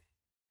beat.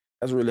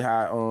 That's really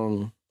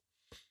how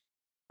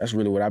that's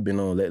really what I've been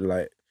on lately.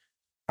 Like,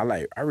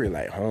 I really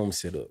like home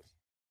setups.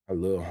 I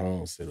love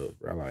home setups,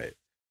 bro. I like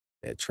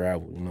that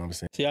travel, you know what I'm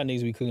saying? See, y'all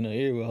niggas be cooking up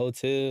everywhere,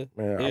 hotel.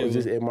 Man, I was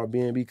just at my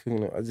B&B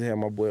cooking up. I just had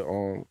my boy, I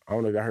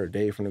don't know if I heard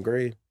Dave from the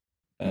Grave.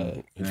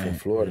 He's from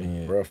Florida.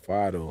 Yeah. Bro,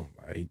 fire though.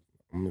 Like,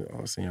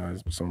 I'm seeing y'all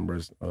some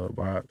brothers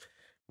vibe.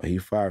 But he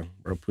fire.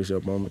 Bro, push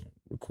up on me,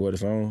 record a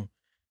song,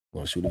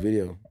 gonna shoot a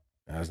video.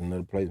 That's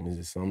another placement. It's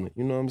just something,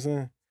 you know what I'm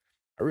saying?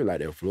 I really like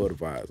that Florida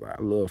vibes. Like,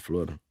 I love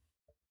Florida.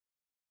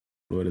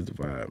 Florida's the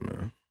vibe,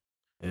 man.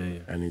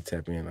 Yeah. I need to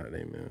tap in like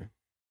that, man.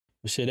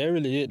 But shit, that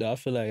really it though. I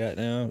feel like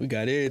goddamn, we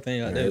got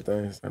everything out there.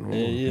 Everything.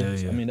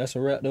 Yeah. I mean, that's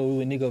a wrap though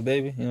with Nigo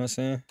Baby. You know what I'm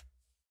saying?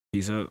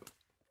 Peace out.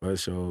 For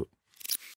sure.